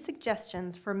 any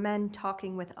suggestions for men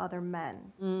talking with other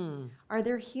men? Are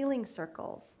there healing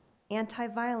circles,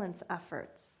 anti-violence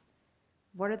efforts?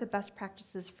 What are the best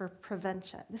practices for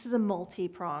prevention? This is a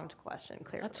multi-pronged question,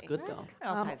 clearly. That's good, though. It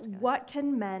all ties together. What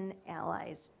can men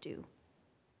allies do?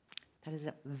 That is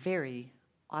a very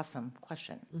awesome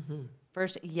question.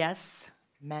 First, yes,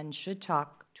 men should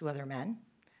talk to other men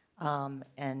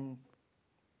and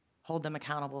hold them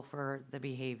accountable for the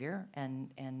behavior and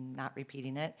not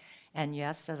repeating it. And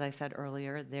yes, as I said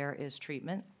earlier, there is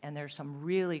treatment, and there's some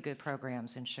really good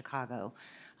programs in Chicago.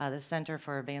 The Center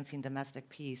for Advancing Domestic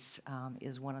Peace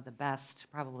is one of the best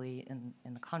probably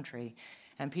in the country,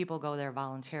 and people go there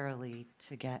voluntarily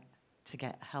to get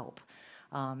help.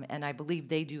 And I believe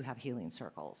they do have healing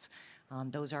circles.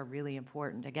 Those are really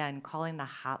important. Again, calling the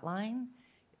hotline,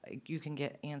 you can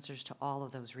get answers to all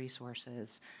of those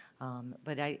resources.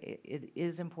 But it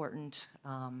is important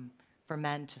for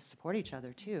men to support each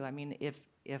other too. I mean, if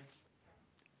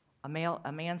a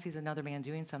man sees another man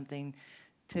doing something,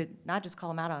 to not just call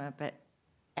them out on it, but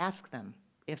ask them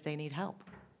if they need help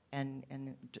and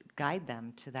guide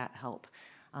them to that help.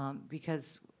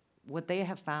 Because what they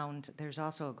have found, there's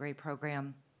also a great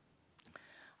program.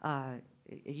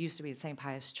 It used to be at St.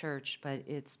 Pius Church, but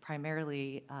it's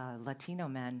primarily Latino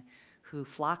men who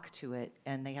flock to it,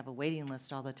 and they have a waiting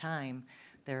list all the time.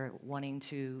 They're wanting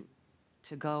to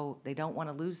go. They don't want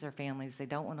to lose their families. They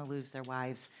don't want to lose their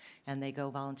wives, and they go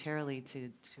voluntarily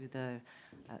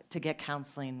to get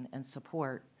counseling and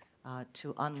support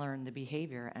to unlearn the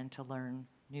behavior and to learn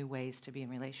new ways to be in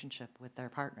relationship with their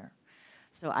partner.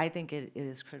 So I think it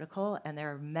is critical, and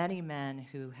there are many men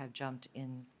who have jumped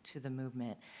into the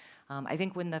movement. I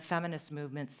think when the feminist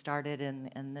movement started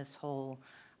and this whole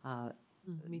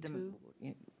Me too.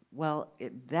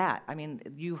 I mean,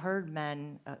 you heard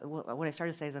men, what I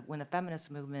started to say is that when the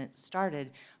feminist movement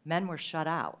started, men were shut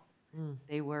out.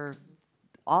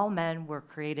 All men were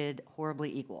created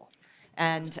horribly equal.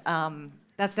 And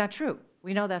that's not true.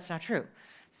 We know that's not true.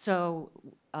 So,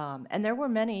 and there were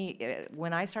many,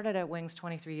 when I started at Wings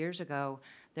 23 years ago,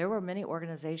 there were many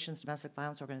organizations, domestic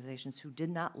violence organizations, who did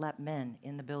not let men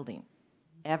in the building,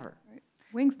 ever. Right.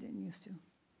 Wings didn't used to.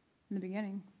 in the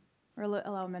beginning, or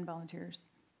allow men volunteers.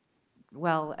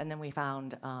 Well, and then we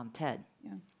found Ted.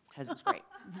 Yeah. Ted was great.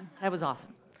 Ted was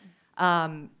awesome.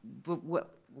 But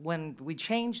when we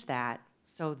changed that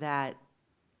so that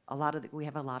we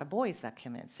have a lot of boys that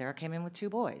come in. Sarah came in with 2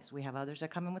 boys. We have others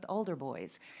that come in with older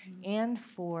boys. And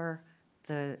for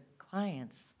the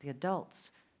clients, the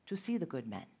adults, to see the good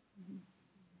men.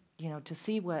 You know, to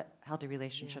see what healthy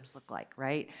relationships look like,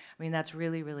 right? I mean, that's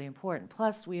really, really important.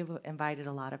 Plus, we have invited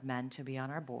a lot of men to be on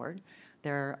our board.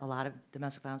 There are a lot of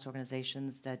domestic violence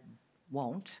organizations that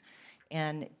won't,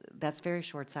 and that's very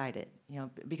short-sighted, you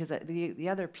know, because the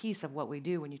other piece of what we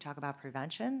do when you talk about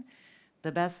prevention,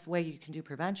 the best way you can do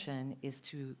prevention is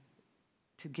to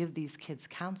give these kids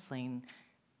counseling,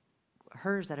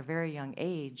 hers at a very young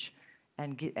age,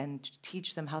 and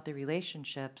teach them healthy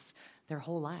relationships their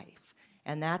whole life.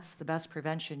 And that's the best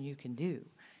prevention you can do,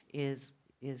 is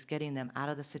getting them out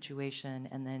of the situation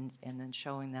and then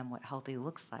showing them what healthy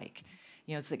looks like.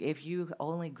 You know, it's like if you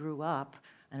only grew up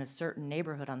in a certain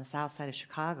neighborhood on the south side of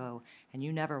Chicago and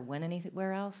you never went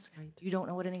anywhere else, you don't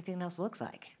know what anything else looks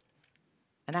like.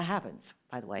 And that happens,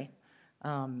 by the way.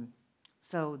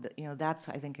 So you know, that's,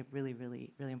 I think, really,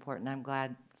 really, really important. I'm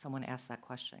glad someone asked that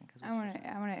question. I want to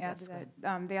add to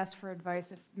that. They asked for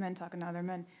advice if men talking to other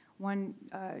men. One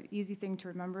easy thing to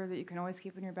remember that you can always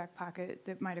keep in your back pocket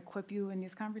that might equip you in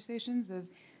these conversations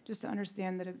is just to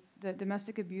understand that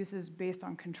domestic abuse is based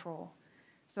on control.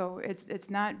 So it's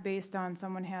not based on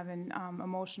someone having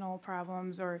emotional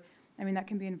problems, or, I mean, that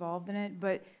can be involved in it,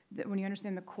 but when you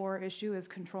understand the core issue is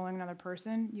controlling another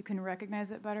person, you can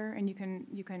recognize it better, and you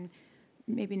can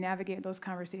maybe navigate those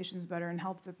conversations better and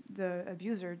help the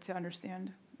abuser to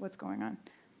understand what's going on.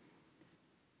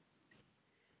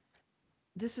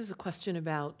 This is a question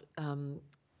about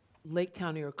Lake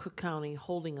County or Cook County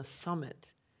holding a summit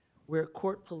where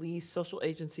court, police, social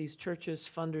agencies, churches,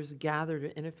 funders gather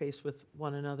to interface with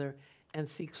one another and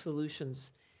seek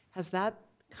solutions. Has that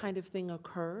kind of thing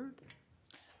occurred?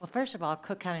 Well, first of all,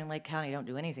 Cook County and Lake County don't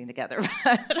do anything together.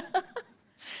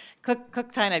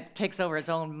 Cook kind of takes over its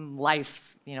own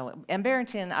life, you know. And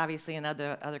Barrington, obviously, and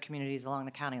other communities along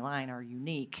the county line are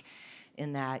unique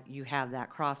in that you have that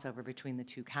crossover between the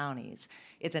 2 counties.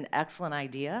 It's an excellent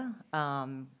idea.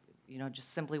 You know,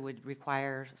 just simply would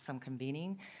require some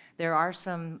convening. There are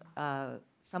some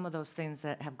of those things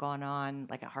that have gone on,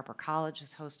 like at Harper College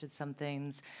has hosted some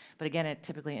things, but again, it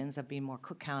typically ends up being more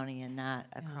Cook County and not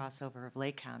a crossover of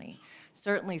Lake County.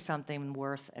 Certainly something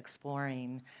worth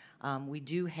exploring. We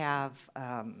do have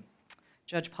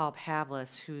Judge Paul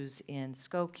Pavlis, who's in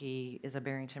Skokie, is a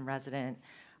Barrington resident,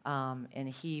 and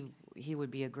he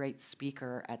would be a great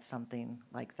speaker at something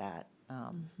like that.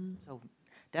 So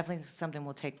definitely something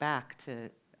we'll take back to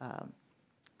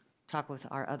talk with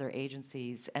our other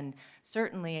agencies. And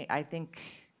certainly,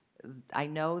 I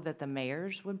know that the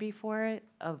mayors would be for it,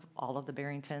 of all of the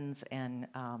Barringtons, and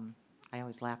I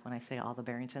always laugh when I say all the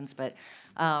Barringtons, but,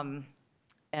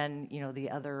 and, you know, the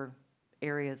other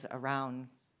areas around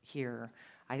here,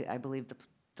 I believe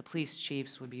the police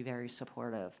chiefs would be very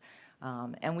supportive.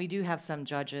 And we do have some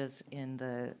judges in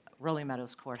the Rolling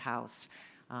Meadows Courthouse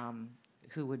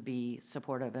who would be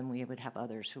supportive, and we would have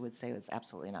others who would say it was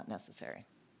absolutely not necessary.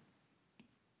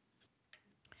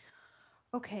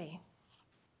 Okay.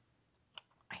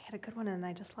 I had a good one and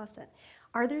I just lost it.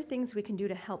 Are there things we can do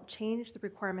to help change the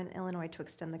requirement in Illinois to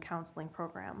extend the counseling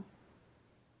program?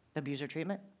 Abuser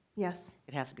treatment? Yes.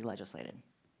 It has to be legislated.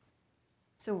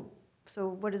 So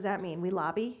what does that mean? We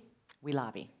lobby? We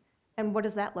lobby. And what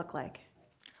does that look like?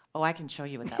 Oh, I can show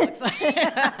you what that looks like.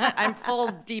 I'm full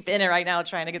deep in it right now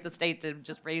trying to get the state to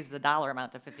just raise the dollar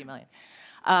amount to $50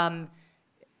 million.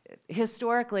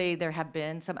 Historically, there have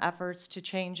been some efforts to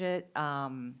change it,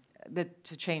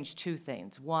 to change 2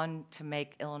 things. One, to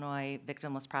make Illinois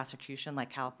victimless prosecution like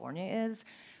California is,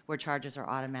 where charges are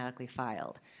automatically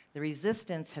filed. The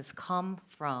resistance has come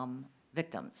from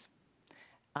victims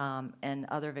and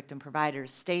other victim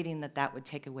providers stating that that would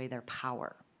take away their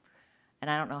power. And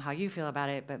I don't know how you feel about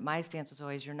it, but my stance is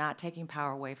always, you're not taking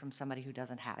power away from somebody who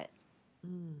doesn't have it.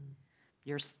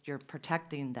 You're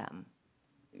protecting them.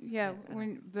 Yeah,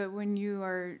 but when you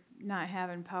are not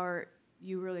having power,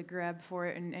 you really grab for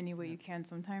it in any way you can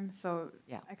sometimes. So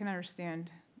yeah. I can understand.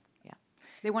 Yeah,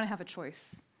 they want to have a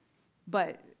choice,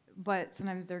 but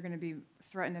sometimes they're going to be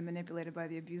threatened and manipulated by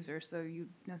the abuser. So you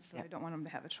necessarily don't want them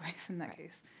to have a choice in that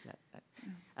case.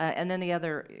 And then the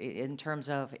other, in terms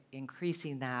of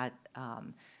increasing that,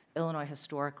 Illinois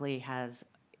historically has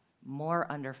more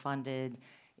underfunded.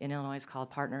 In Illinois, it's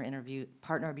called partner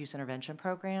abuse intervention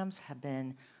programs, have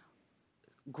been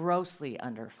grossly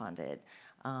underfunded.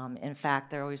 In fact,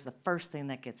 they're always the first thing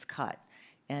that gets cut.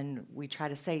 And we try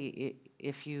to say,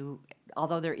 if you,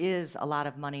 although there is a lot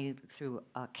of money through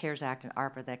CARES Act and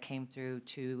ARPA that came through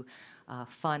to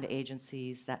fund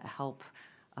agencies that help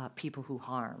people who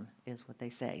harm, is what they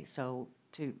say. So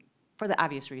for the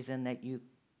obvious reason that you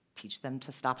teach them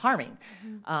to stop harming.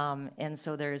 And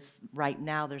so right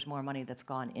now there's more money that's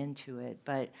gone into it,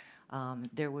 but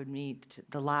there would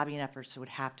the lobbying efforts would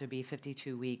have to be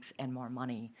 52 weeks and more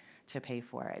money to pay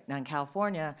for it. Now in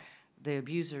California, the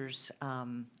abusers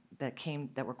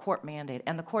that were court mandated,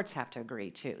 and the courts have to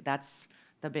agree too. That's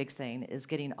the big thing, is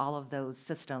getting all of those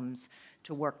systems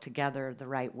to work together the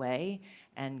right way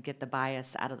and get the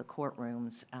bias out of the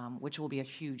courtrooms, which will be a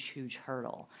huge, huge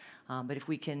hurdle. But if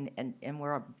we can, and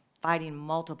we're fighting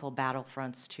multiple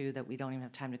battlefronts too that we don't even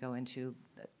have time to go into,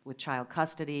 with child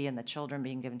custody and the children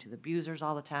being given to the abusers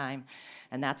all the time,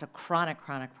 and that's a chronic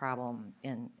problem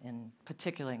in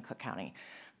particularly in Cook County.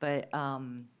 But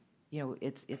you know,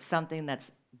 it's something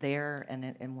that's there,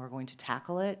 and we're going to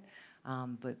tackle it.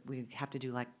 But we have to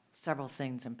do like several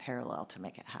things in parallel to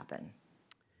make it happen.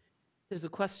 There's a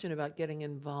question about getting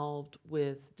involved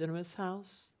with Dynamis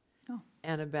House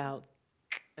and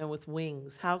with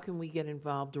Wings. How can we get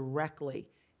involved directly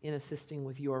in assisting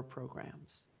with your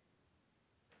programs?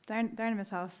 Dynamis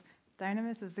House.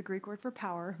 Dynamis is the Greek word for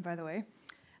power, by the way.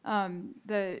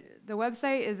 The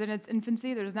website is in its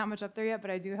infancy. There's not much up there yet,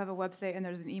 but I do have a website, and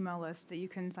there's an email list that you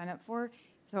can sign up for.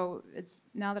 So it's,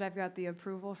 now that I've got the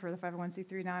approval for the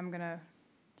 501c3, now I'm going to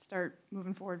start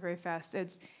moving forward very fast.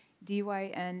 It's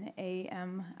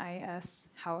dynamis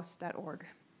house.org.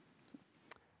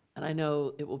 And I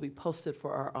know it will be posted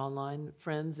for our online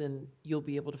friends, and you'll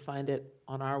be able to find it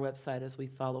on our website as we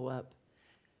follow up.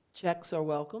 Checks are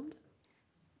welcomed?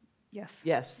 Yes.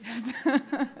 Yes.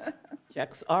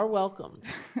 Checks are welcomed.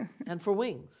 And for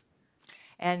Wings?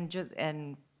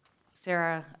 And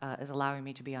Sarah is allowing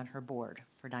me to be on her board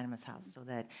for Dynamis House, so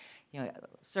that, you know,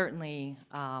 certainly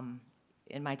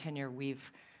in my tenure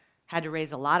we've had to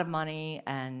raise a lot of money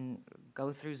and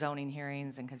go through zoning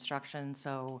hearings and construction.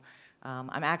 So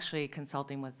I'm actually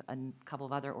consulting with a couple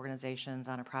of other organizations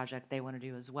on a project they want to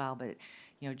do as well. But,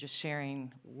 you know, just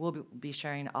sharing, we'll be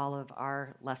sharing all of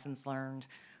our lessons learned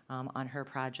on her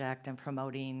project and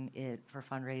promoting it for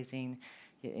fundraising.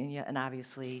 And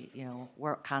obviously, you know,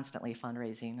 we're constantly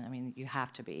fundraising. I mean, you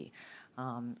have to be.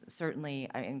 Certainly,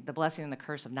 the blessing and the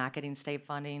curse of not getting state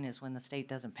funding is when the state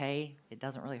doesn't pay, it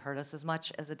doesn't really hurt us as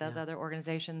much as it does other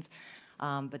organizations.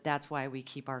 But that's why we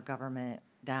keep our government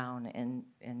down. And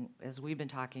as we've been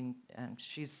talking,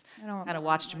 she's kind of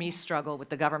watched me struggle with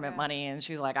the government money, and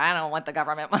she's like, I don't want the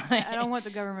government money. I don't want the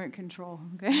government control,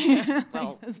 okay?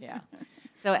 Well, yeah.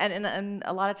 So, and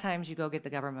a lot of times you go get the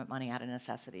government money out of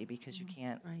necessity because you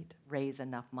can't raise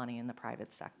enough money in the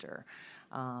private sector.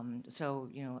 So,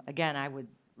 you know, again, I would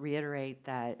reiterate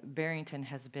that Barrington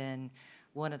has been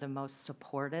one of the most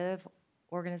supportive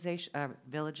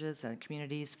villages and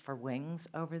communities for Wings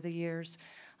over the years.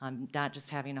 Not just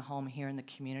having a home here in the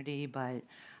community, but,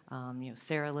 you know,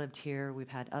 Sarah lived here. We've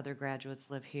had other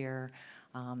graduates live here.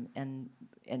 And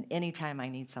anytime I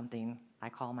need something, I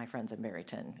call my friends in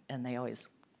Barrington, and they always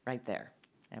right there,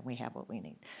 and we have what we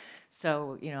need.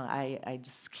 So, you know, I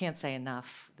just can't say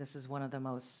enough. This is one of the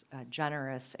most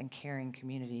generous and caring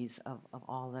communities of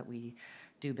all that we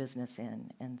do business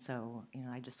in. And so, you know,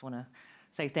 I just want to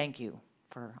say thank you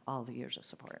for all the years of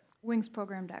support.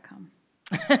 Wingsprogram.com.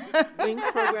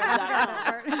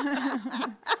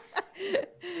 Wingsprogram.com.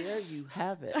 There you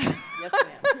have it. Yes,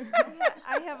 ma'am.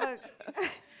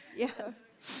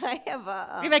 I have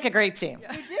a. We make a great team.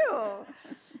 We do.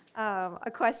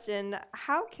 A question: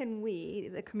 how can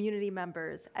we, the community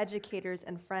members, educators,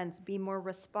 and friends, be more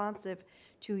responsive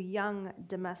to young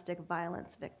domestic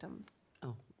violence victims?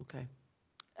 Oh, okay.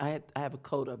 I have a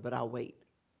coda, but I'll wait.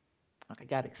 I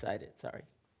got excited. Sorry.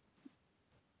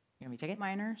 You want me to take it?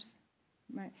 Minors.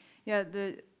 Yeah,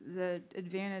 the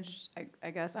advantage,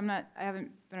 I guess, I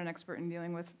haven't been an expert in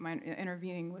dealing with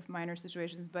intervening with minor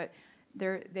situations, but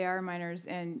they are minors,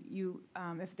 and you,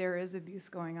 if there is abuse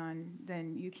going on,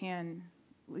 then you can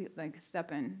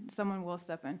step in. Someone will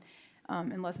step in,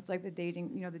 unless it's like the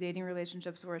dating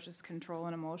relationships where it's just control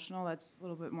and emotional. That's a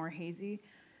little bit more hazy.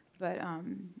 But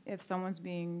if someone's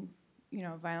being, you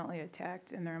know, violently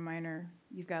attacked and they're a minor,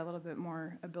 you've got a little bit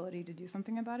more ability to do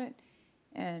something about it.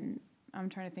 And I'm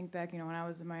trying to think back, you know, when I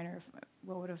was a minor,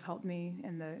 what would have helped me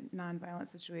in the nonviolent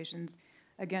situations.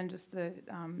 Again, just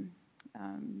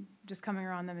just coming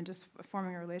around them and just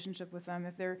forming a relationship with them.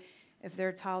 If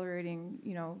they're tolerating,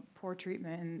 you know, poor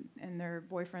treatment and their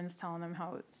boyfriend's telling them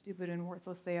how stupid and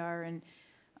worthless they are, and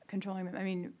controlling them. I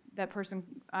mean, that person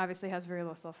obviously has very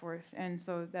low self-worth, and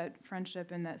so that friendship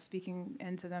and that speaking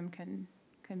into them can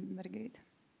mitigate.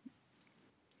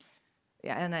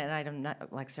 Yeah, and I'm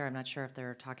not, like Sarah, I'm not sure if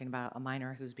they're talking about a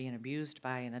minor who's being abused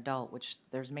by an adult, which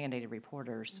there's mandated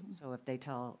reporters. So if they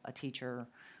tell a teacher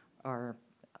or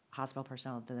hospital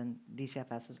personnel, then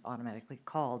DCFS is automatically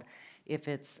called. If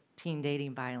it's teen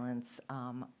dating violence,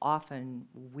 often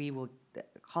we will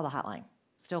call the hotline,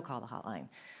 still call the hotline.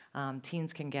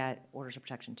 Teens can get orders of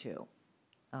protection too.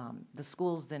 The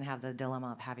schools then have the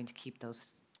dilemma of having to keep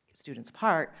those students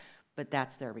apart, but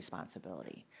that's their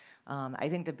responsibility. I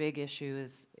think the big issue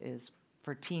is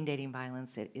for teen dating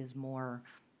violence, it is more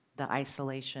the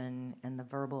isolation and the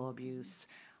verbal abuse,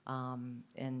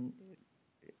 and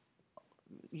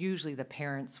usually the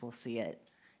parents will see it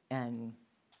and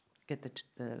get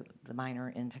the minor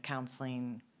into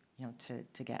counseling, you know,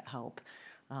 to get help.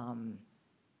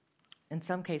 In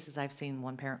some cases, I've seen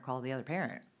one parent call the other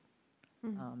parent,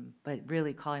 but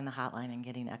really calling the hotline and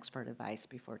getting expert advice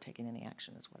before taking any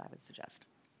action is what I would suggest.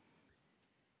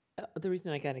 The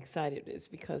reason I got excited is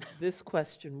because this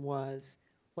question was,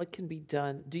 what can be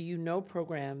done? Do you know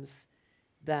programs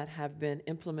that have been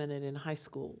implemented in high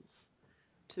schools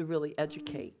to really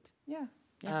educate? Yeah.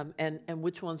 And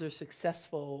which ones are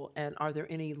successful, and are there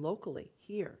any locally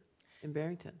here in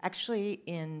Barrington? Actually,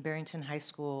 in Barrington High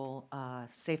School,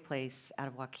 Safe Place out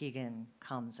of Waukegan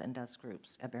comes and does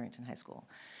groups at Barrington High School.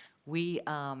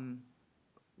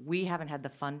 We haven't had the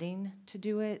funding to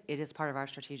do it. It is part of our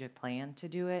strategic plan to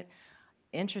do it.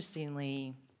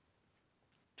 Interestingly,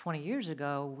 20 years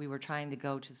ago, we were trying to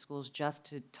go to the schools just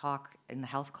to talk in the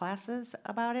health classes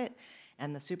about it,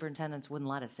 and the superintendents wouldn't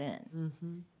let us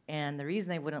in. And the reason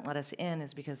they wouldn't let us in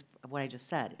is because of what I just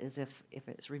said, is if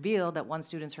it's revealed that one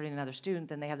student's hurting another student,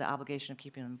 then they have the obligation of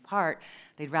keeping them apart.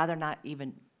 They'd rather not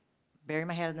even bury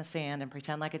my head in the sand and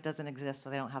pretend like it doesn't exist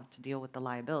so they don't have to deal with the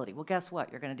liability. Well, guess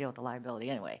what? You're going to deal with the liability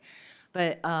anyway.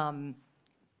 But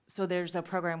so there's a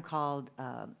program called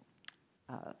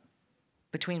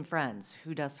Between Friends,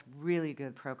 who does really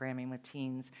good programming with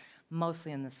teens,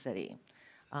 mostly in the city.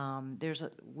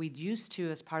 We used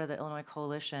to, as part of the Illinois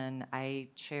Coalition, I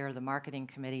chair the marketing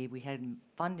committee. We had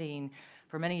funding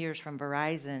for many years from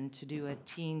Verizon to do a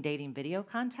teen dating video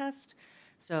contest.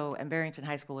 So, and Barrington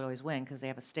High School would always win because they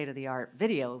have a state-of-the-art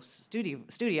video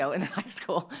studio in the high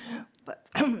school.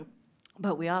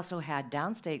 But we also had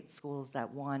downstate schools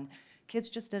that won. Kids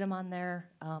just did them on their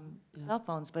cell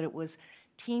phones, but it was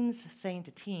teens saying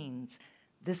to teens,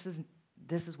 this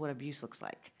is what abuse looks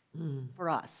like for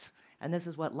us, and this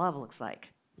is what love looks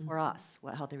like for us,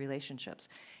 what healthy relationships.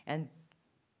 And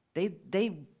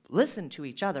they listen to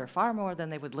each other far more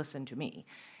than they would listen to me.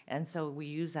 And so we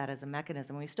use that as a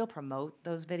mechanism. We still promote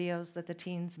those videos that the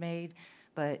teens made,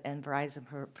 and Verizon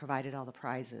provided all the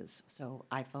prizes, so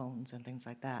iPhones and things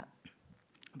like that.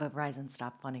 But Verizon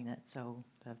stopped funding it, so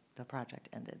the project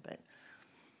ended. But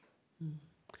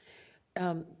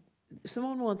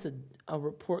Someone wants a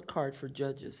report card for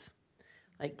judges.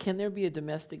 Like, can there be a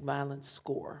domestic violence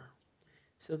score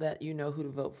so that you know who to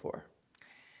vote for?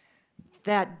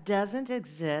 that doesn't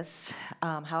exist.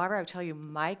 However, I would tell you,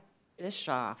 Mike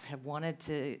Bischoff have wanted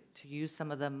to use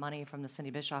some of the money from the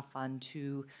Cindy Bischoff Fund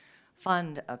to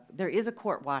fund, there is a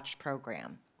court watch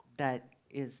program that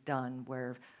is done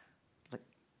where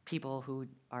people who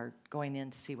are going in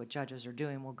to see what judges are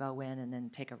doing will go in and then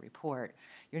take a report.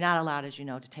 You're not allowed, as you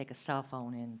know, to take a cell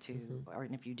phone into, or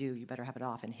if you do, you better have it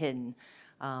off and hidden.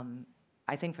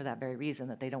 I think for that very reason,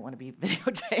 that they don't want to be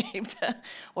videotaped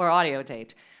or audio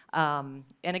taped. And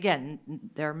again,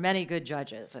 there are many good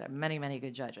judges, many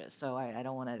good judges, so I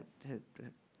don't want to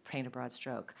paint a broad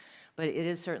stroke. But it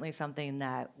is certainly something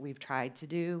that we've tried to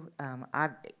do.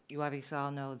 You obviously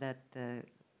all know that the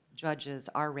judges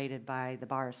are rated by the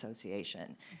Bar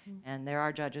Association. And there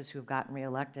are judges who have gotten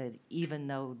reelected even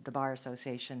though the Bar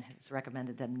Association has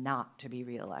recommended them not to be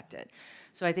reelected.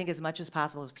 So I think as much as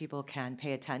possible, as people can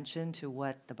pay attention to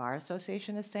what the Bar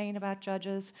Association is saying about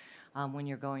judges when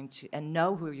you're going to, and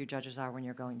know who your judges are when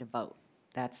you're going to vote.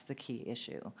 That's the key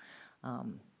issue.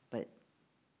 And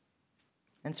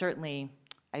certainly,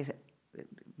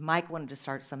 Mike wanted to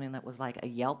start something that was like a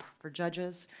Yelp for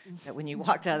judges, that when you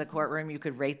walked out of the courtroom, you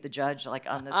could rate the judge like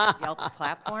on this Yelp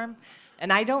platform.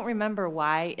 And I don't remember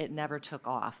why it never took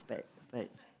off, but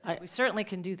we certainly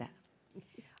can do that.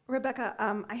 Rebecca,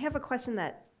 I have a question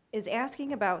that is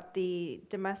asking about the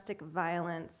domestic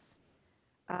violence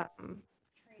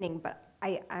training, but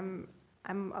I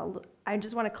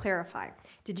just want to clarify.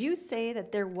 Did you say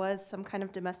that there was some kind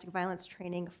of domestic violence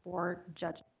training for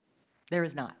judges? There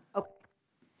is not.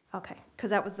 Okay,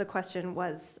 because that was the question,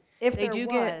 was If They there do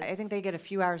was. get, I think they get a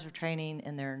few hours of training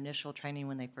in their initial training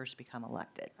when they first become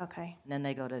elected. Okay, And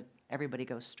then everybody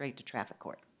goes straight to traffic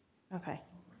court. okay.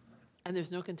 And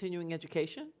there's no continuing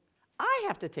education? I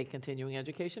have to take continuing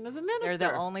education as a minister. They're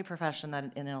the only profession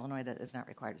that in Illinois that is not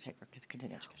required to take for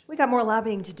continuing education. We got more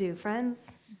lobbying to do, friends.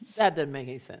 That doesn't make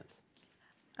any sense.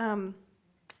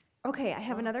 Okay, I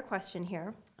have another question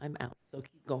here. I'm out, so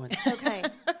keep going. Okay.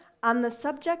 On the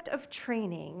subject of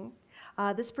training,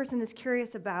 this person is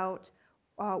curious about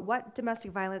what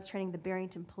domestic violence training the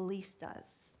Barrington Police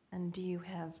does. And do you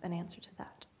have an answer to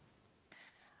that?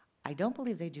 I don't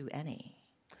believe they do any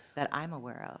that I'm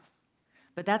aware of.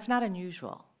 But that's not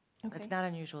unusual. Okay. It's not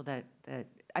unusual that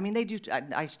I mean, they do,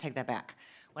 I should take that back.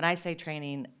 When I say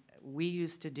training, we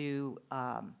used to do,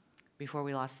 before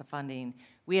we lost the funding,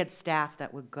 we had staff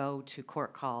that would go to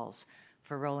court calls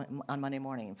on Monday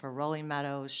morning for Rolling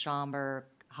Meadows, Schaumburg,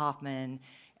 Hoffman,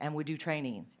 and would do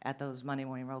training at those Monday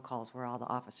morning roll calls where all the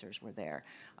officers were there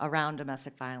around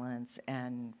domestic violence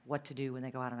and what to do when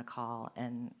they go out on a call,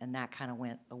 and that kind of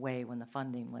went away when the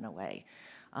funding went away.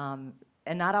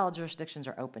 And not all jurisdictions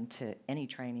are open to any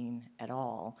training at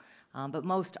all, but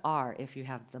most are if you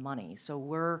have the money. So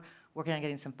we're working on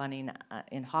getting some funding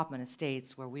in Hoffman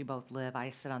Estates, where we both live. I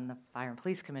sit on the Fire and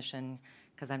Police Commission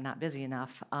because I'm not busy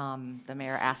enough. The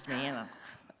mayor asked me,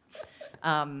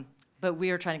 but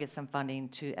we are trying to get some funding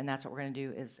and that's what we're going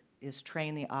to do is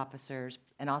train the officers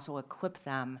and also equip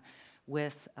them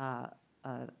with a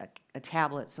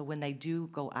tablet, so when they do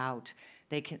go out,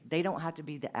 they don't have to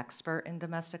be the expert in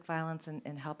domestic violence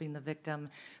and helping the victim,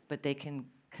 but they can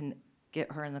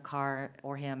get her in the car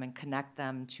or him and connect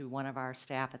them to one of our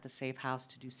staff at the safe house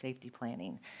to do safety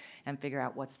planning and figure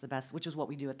out what's the best, which is what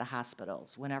we do at the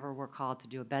hospitals. Whenever we're called to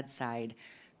do a bedside,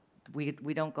 we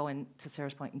don't go into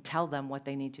Sarah's Point and tell them what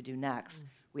they need to do next.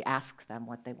 We ask them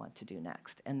what they want to do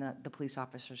next, and the police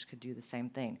officers could do the same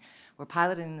thing. We're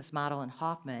piloting this model in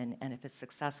Hoffman, and if it's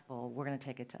successful, we're going to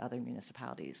take it to other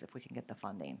municipalities if we can get the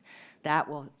funding. That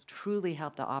will truly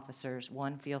help the officers,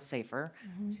 one, feel safer,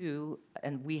 two,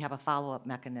 and we have a follow-up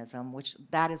mechanism, which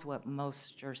that is what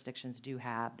most jurisdictions do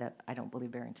have that I don't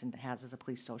believe Barrington has as a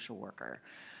police social worker.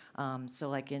 So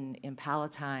like in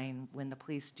Palatine, when the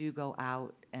police do go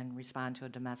out and respond to a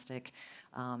domestic,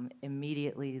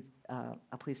 immediately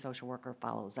a police social worker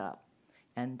follows up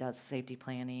and does safety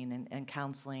planning and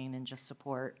counseling and just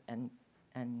support and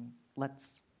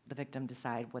lets the victim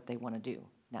decide what they want to do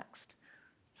next.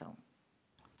 So,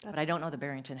 but I don't know that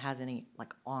Barrington has any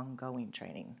like ongoing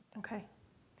training. Okay.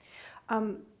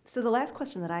 So the last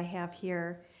question that I have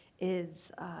here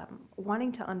is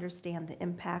wanting to understand the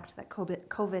impact that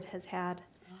COVID has had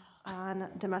on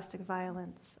domestic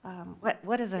violence.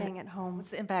 What is staying at home? What's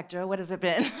the impact, Joe? What has it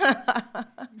been?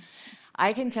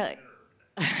 I can tell you.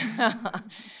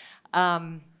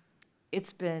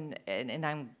 It's been, and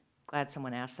I'm glad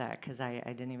someone asked that because I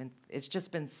didn't even. It's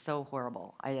just been so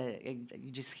horrible.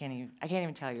 You just can't even. I can't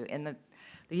even tell you. In the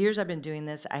years I've been doing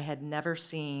this, I had never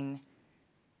seen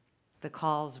the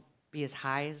calls be as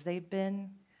high as they've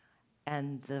been,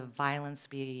 and the violence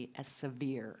be as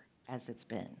severe as it's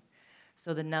been.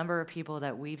 So the number of people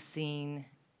that we've seen,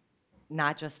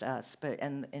 not just us, but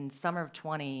in summer of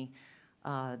 20,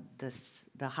 the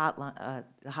statewide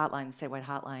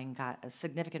hotline got a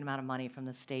significant amount of money from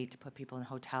the state to put people in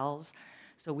hotels.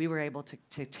 So we were able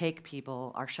to take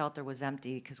people. Our shelter was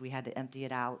empty because we had to empty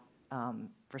it out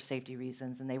for safety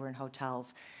reasons, and they were in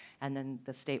hotels. And then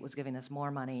the state was giving us more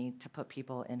money to put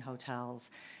people in hotels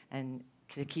and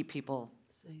to keep people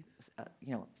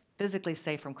safe, physically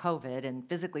safe from COVID and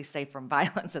physically safe from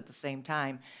violence at the same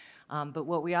time. But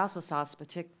what we also saw,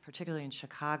 particularly in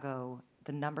Chicago,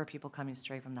 the number of people coming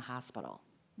straight from the hospital,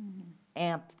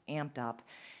 amped up,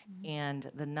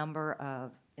 and the number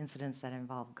of incidents that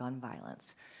involve gun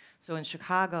violence. So in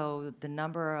Chicago, the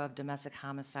number of domestic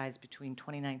homicides between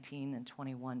 2019 and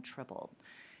 21 tripled.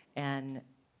 And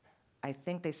I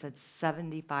think they said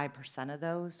 75% of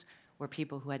those were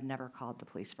people who had never called the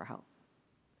police for help,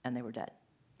 and they were dead.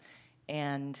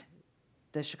 And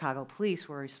the Chicago police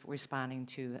were responding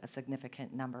to a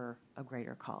significant number of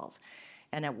greater calls.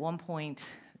 And at one point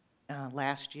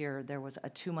last year, there was a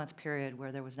 2-month period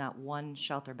where there was not one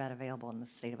shelter bed available in the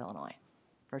state of Illinois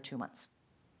for 2 months.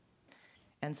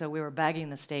 And so we were begging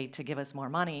the state to give us more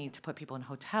money to put people in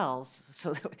hotels,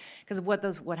 so because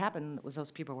what happened was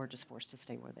those people were just forced to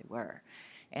stay where they were.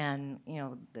 And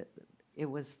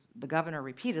the governor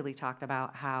repeatedly talked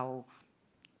about how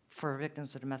for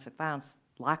victims of domestic violence,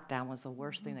 lockdown was the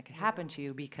worst thing that could happen to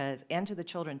you and to the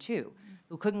children too,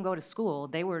 who couldn't go to school.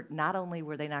 Not only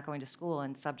were they not going to school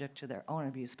and subject to their own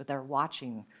abuse, but they're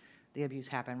watching the abuse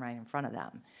happen right in front of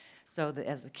them. So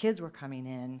as the kids were coming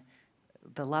in,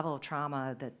 the level of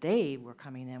trauma that they were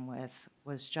coming in with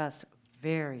was just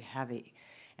very heavy.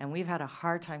 And we've had a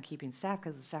hard time keeping staff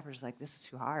because the staff are just like, this is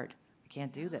too hard. We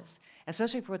can't do this,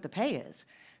 especially for what the pay is.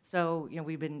 So, you know,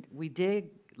 we did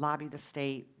lobby the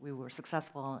state. We were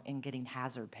successful in getting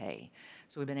hazard pay.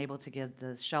 So we've been able to give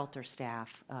the shelter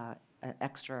staff an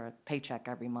extra paycheck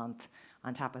every month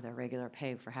on top of their regular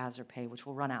pay for hazard pay, which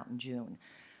will run out in June.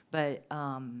 But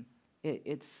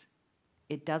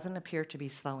it doesn't appear to be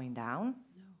slowing down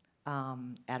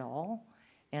at all.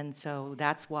 And so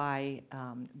that's why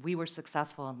we were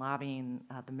successful in lobbying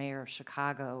the mayor of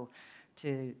Chicago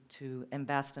to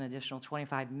invest an additional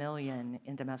 $25 million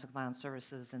in domestic violence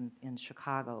services in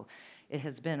Chicago. It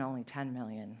has been only $10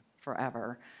 million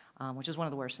forever, which is one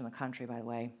of the worst in the country, by the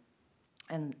way.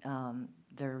 And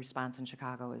their response in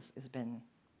Chicago has been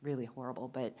really horrible,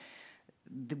 but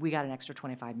we got an extra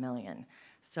 $25 million.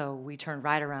 So we turned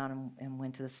right around and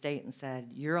went to the state and said,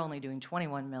 you're only doing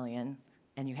 $21 million,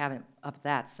 and you haven't upped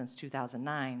that since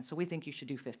 2009, so we think you should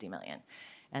do $50 million.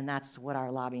 And that's what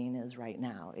our lobbying is right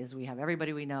now, is we have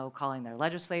everybody we know calling their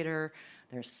legislator,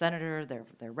 their senator,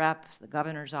 their rep, the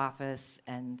governor's office,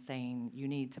 and saying, you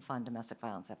need to fund domestic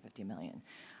violence at $50 million.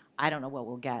 I don't know what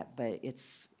we'll get, but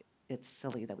it's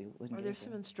silly that we wouldn't. Are there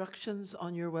some instructions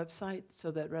on your website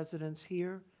so that residents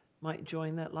here might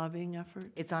join that lobbying effort?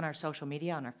 It's on our social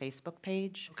media, on our Facebook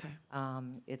page. Okay.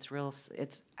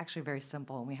 It's actually very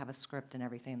simple, and we have a script and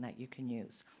everything that you can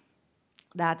use.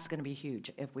 That's going to be huge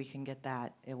if we can get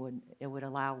that. It would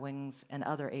allow Wings and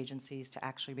other agencies to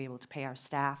actually be able to pay our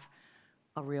staff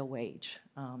a real wage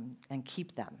and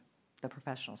keep them, the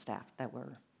professional staff that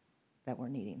we're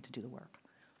needing to do the work.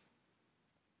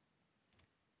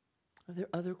 Are there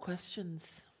other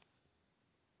questions?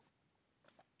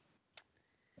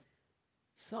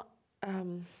 So,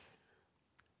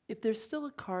 if there's still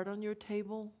a card on your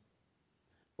table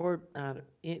or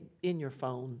in your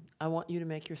phone, I want you to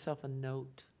make yourself a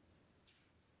note.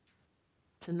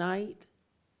 Tonight,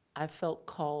 I felt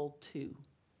called to.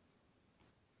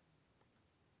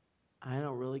 I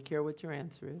don't really care what your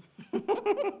answer is.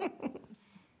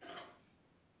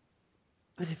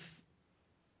 But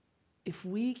if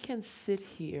we can sit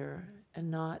here and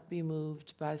not be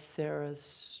moved by Sarah's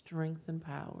strength and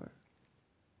power,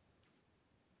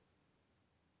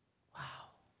 wow.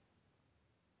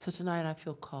 So tonight I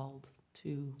feel called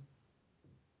to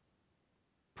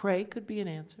pray. Could be an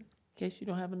answer, in case you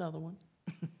don't have another one.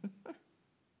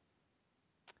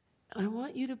 I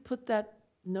want you to put that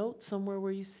note somewhere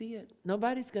where you see it.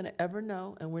 Nobody's going to ever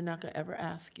know, and we're not going to ever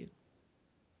ask you.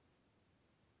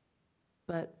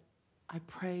 But I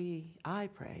pray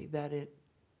that it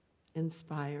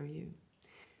inspire you.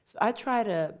 So I tried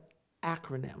an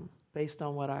acronym based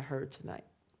on what I heard tonight.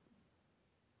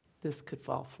 This could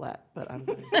fall flat, but I'm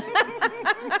going to.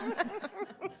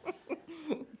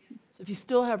 So if you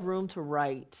still have room to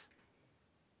write,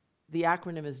 the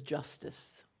acronym is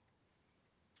JUSTICE.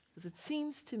 Because it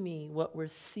seems to me what we're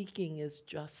seeking is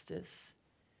justice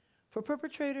for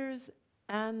perpetrators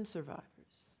and survivors.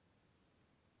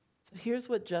 So here's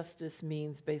what justice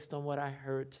means based on what I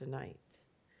heard tonight.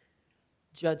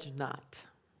 Judge not.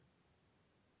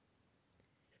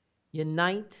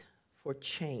 Unite for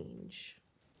change.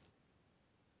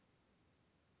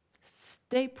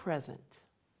 Stay present.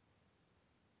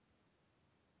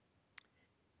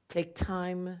 Take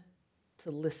time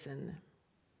to listen.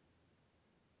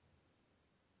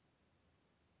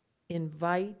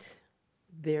 Invite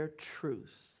their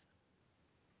truth.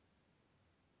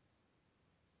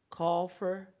 Call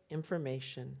for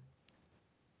information,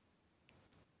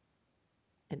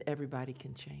 and everybody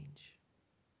can change.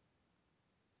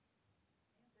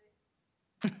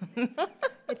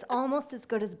 It's almost as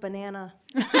good as banana.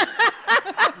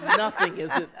 Nothing, is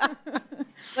it?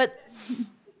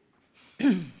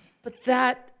 But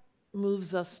that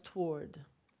moves us toward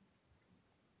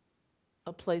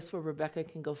a place where Rebecca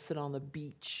can go sit on the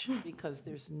beach because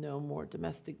there's no more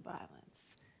domestic violence.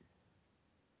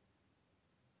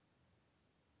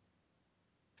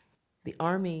 The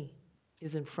army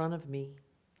is in front of me.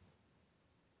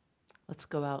 Let's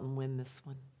go out and win this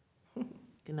one.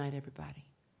 Good night, everybody.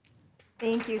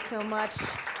 Thank you so much,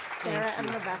 Sarah and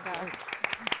Rebecca.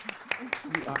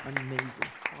 You are amazing.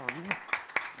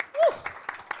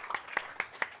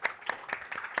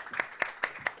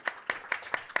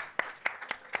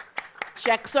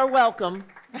 Checks are welcome.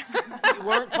 You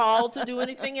weren't called to do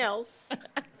anything else.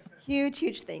 Huge,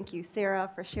 huge thank you, Sarah,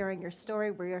 for sharing your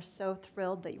story. We are so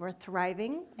thrilled that you are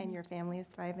thriving and your family is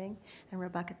thriving. And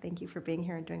Rebecca, thank you for being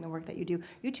here and doing the work that you do.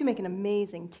 You two make an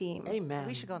amazing team. Amen.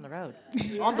 We should go on the road.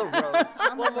 On the road.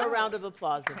 One more round of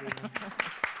applause, everyone.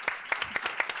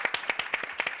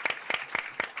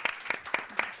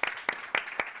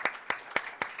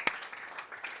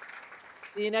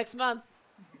 See you next month.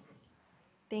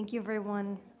 Thank you,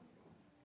 everyone.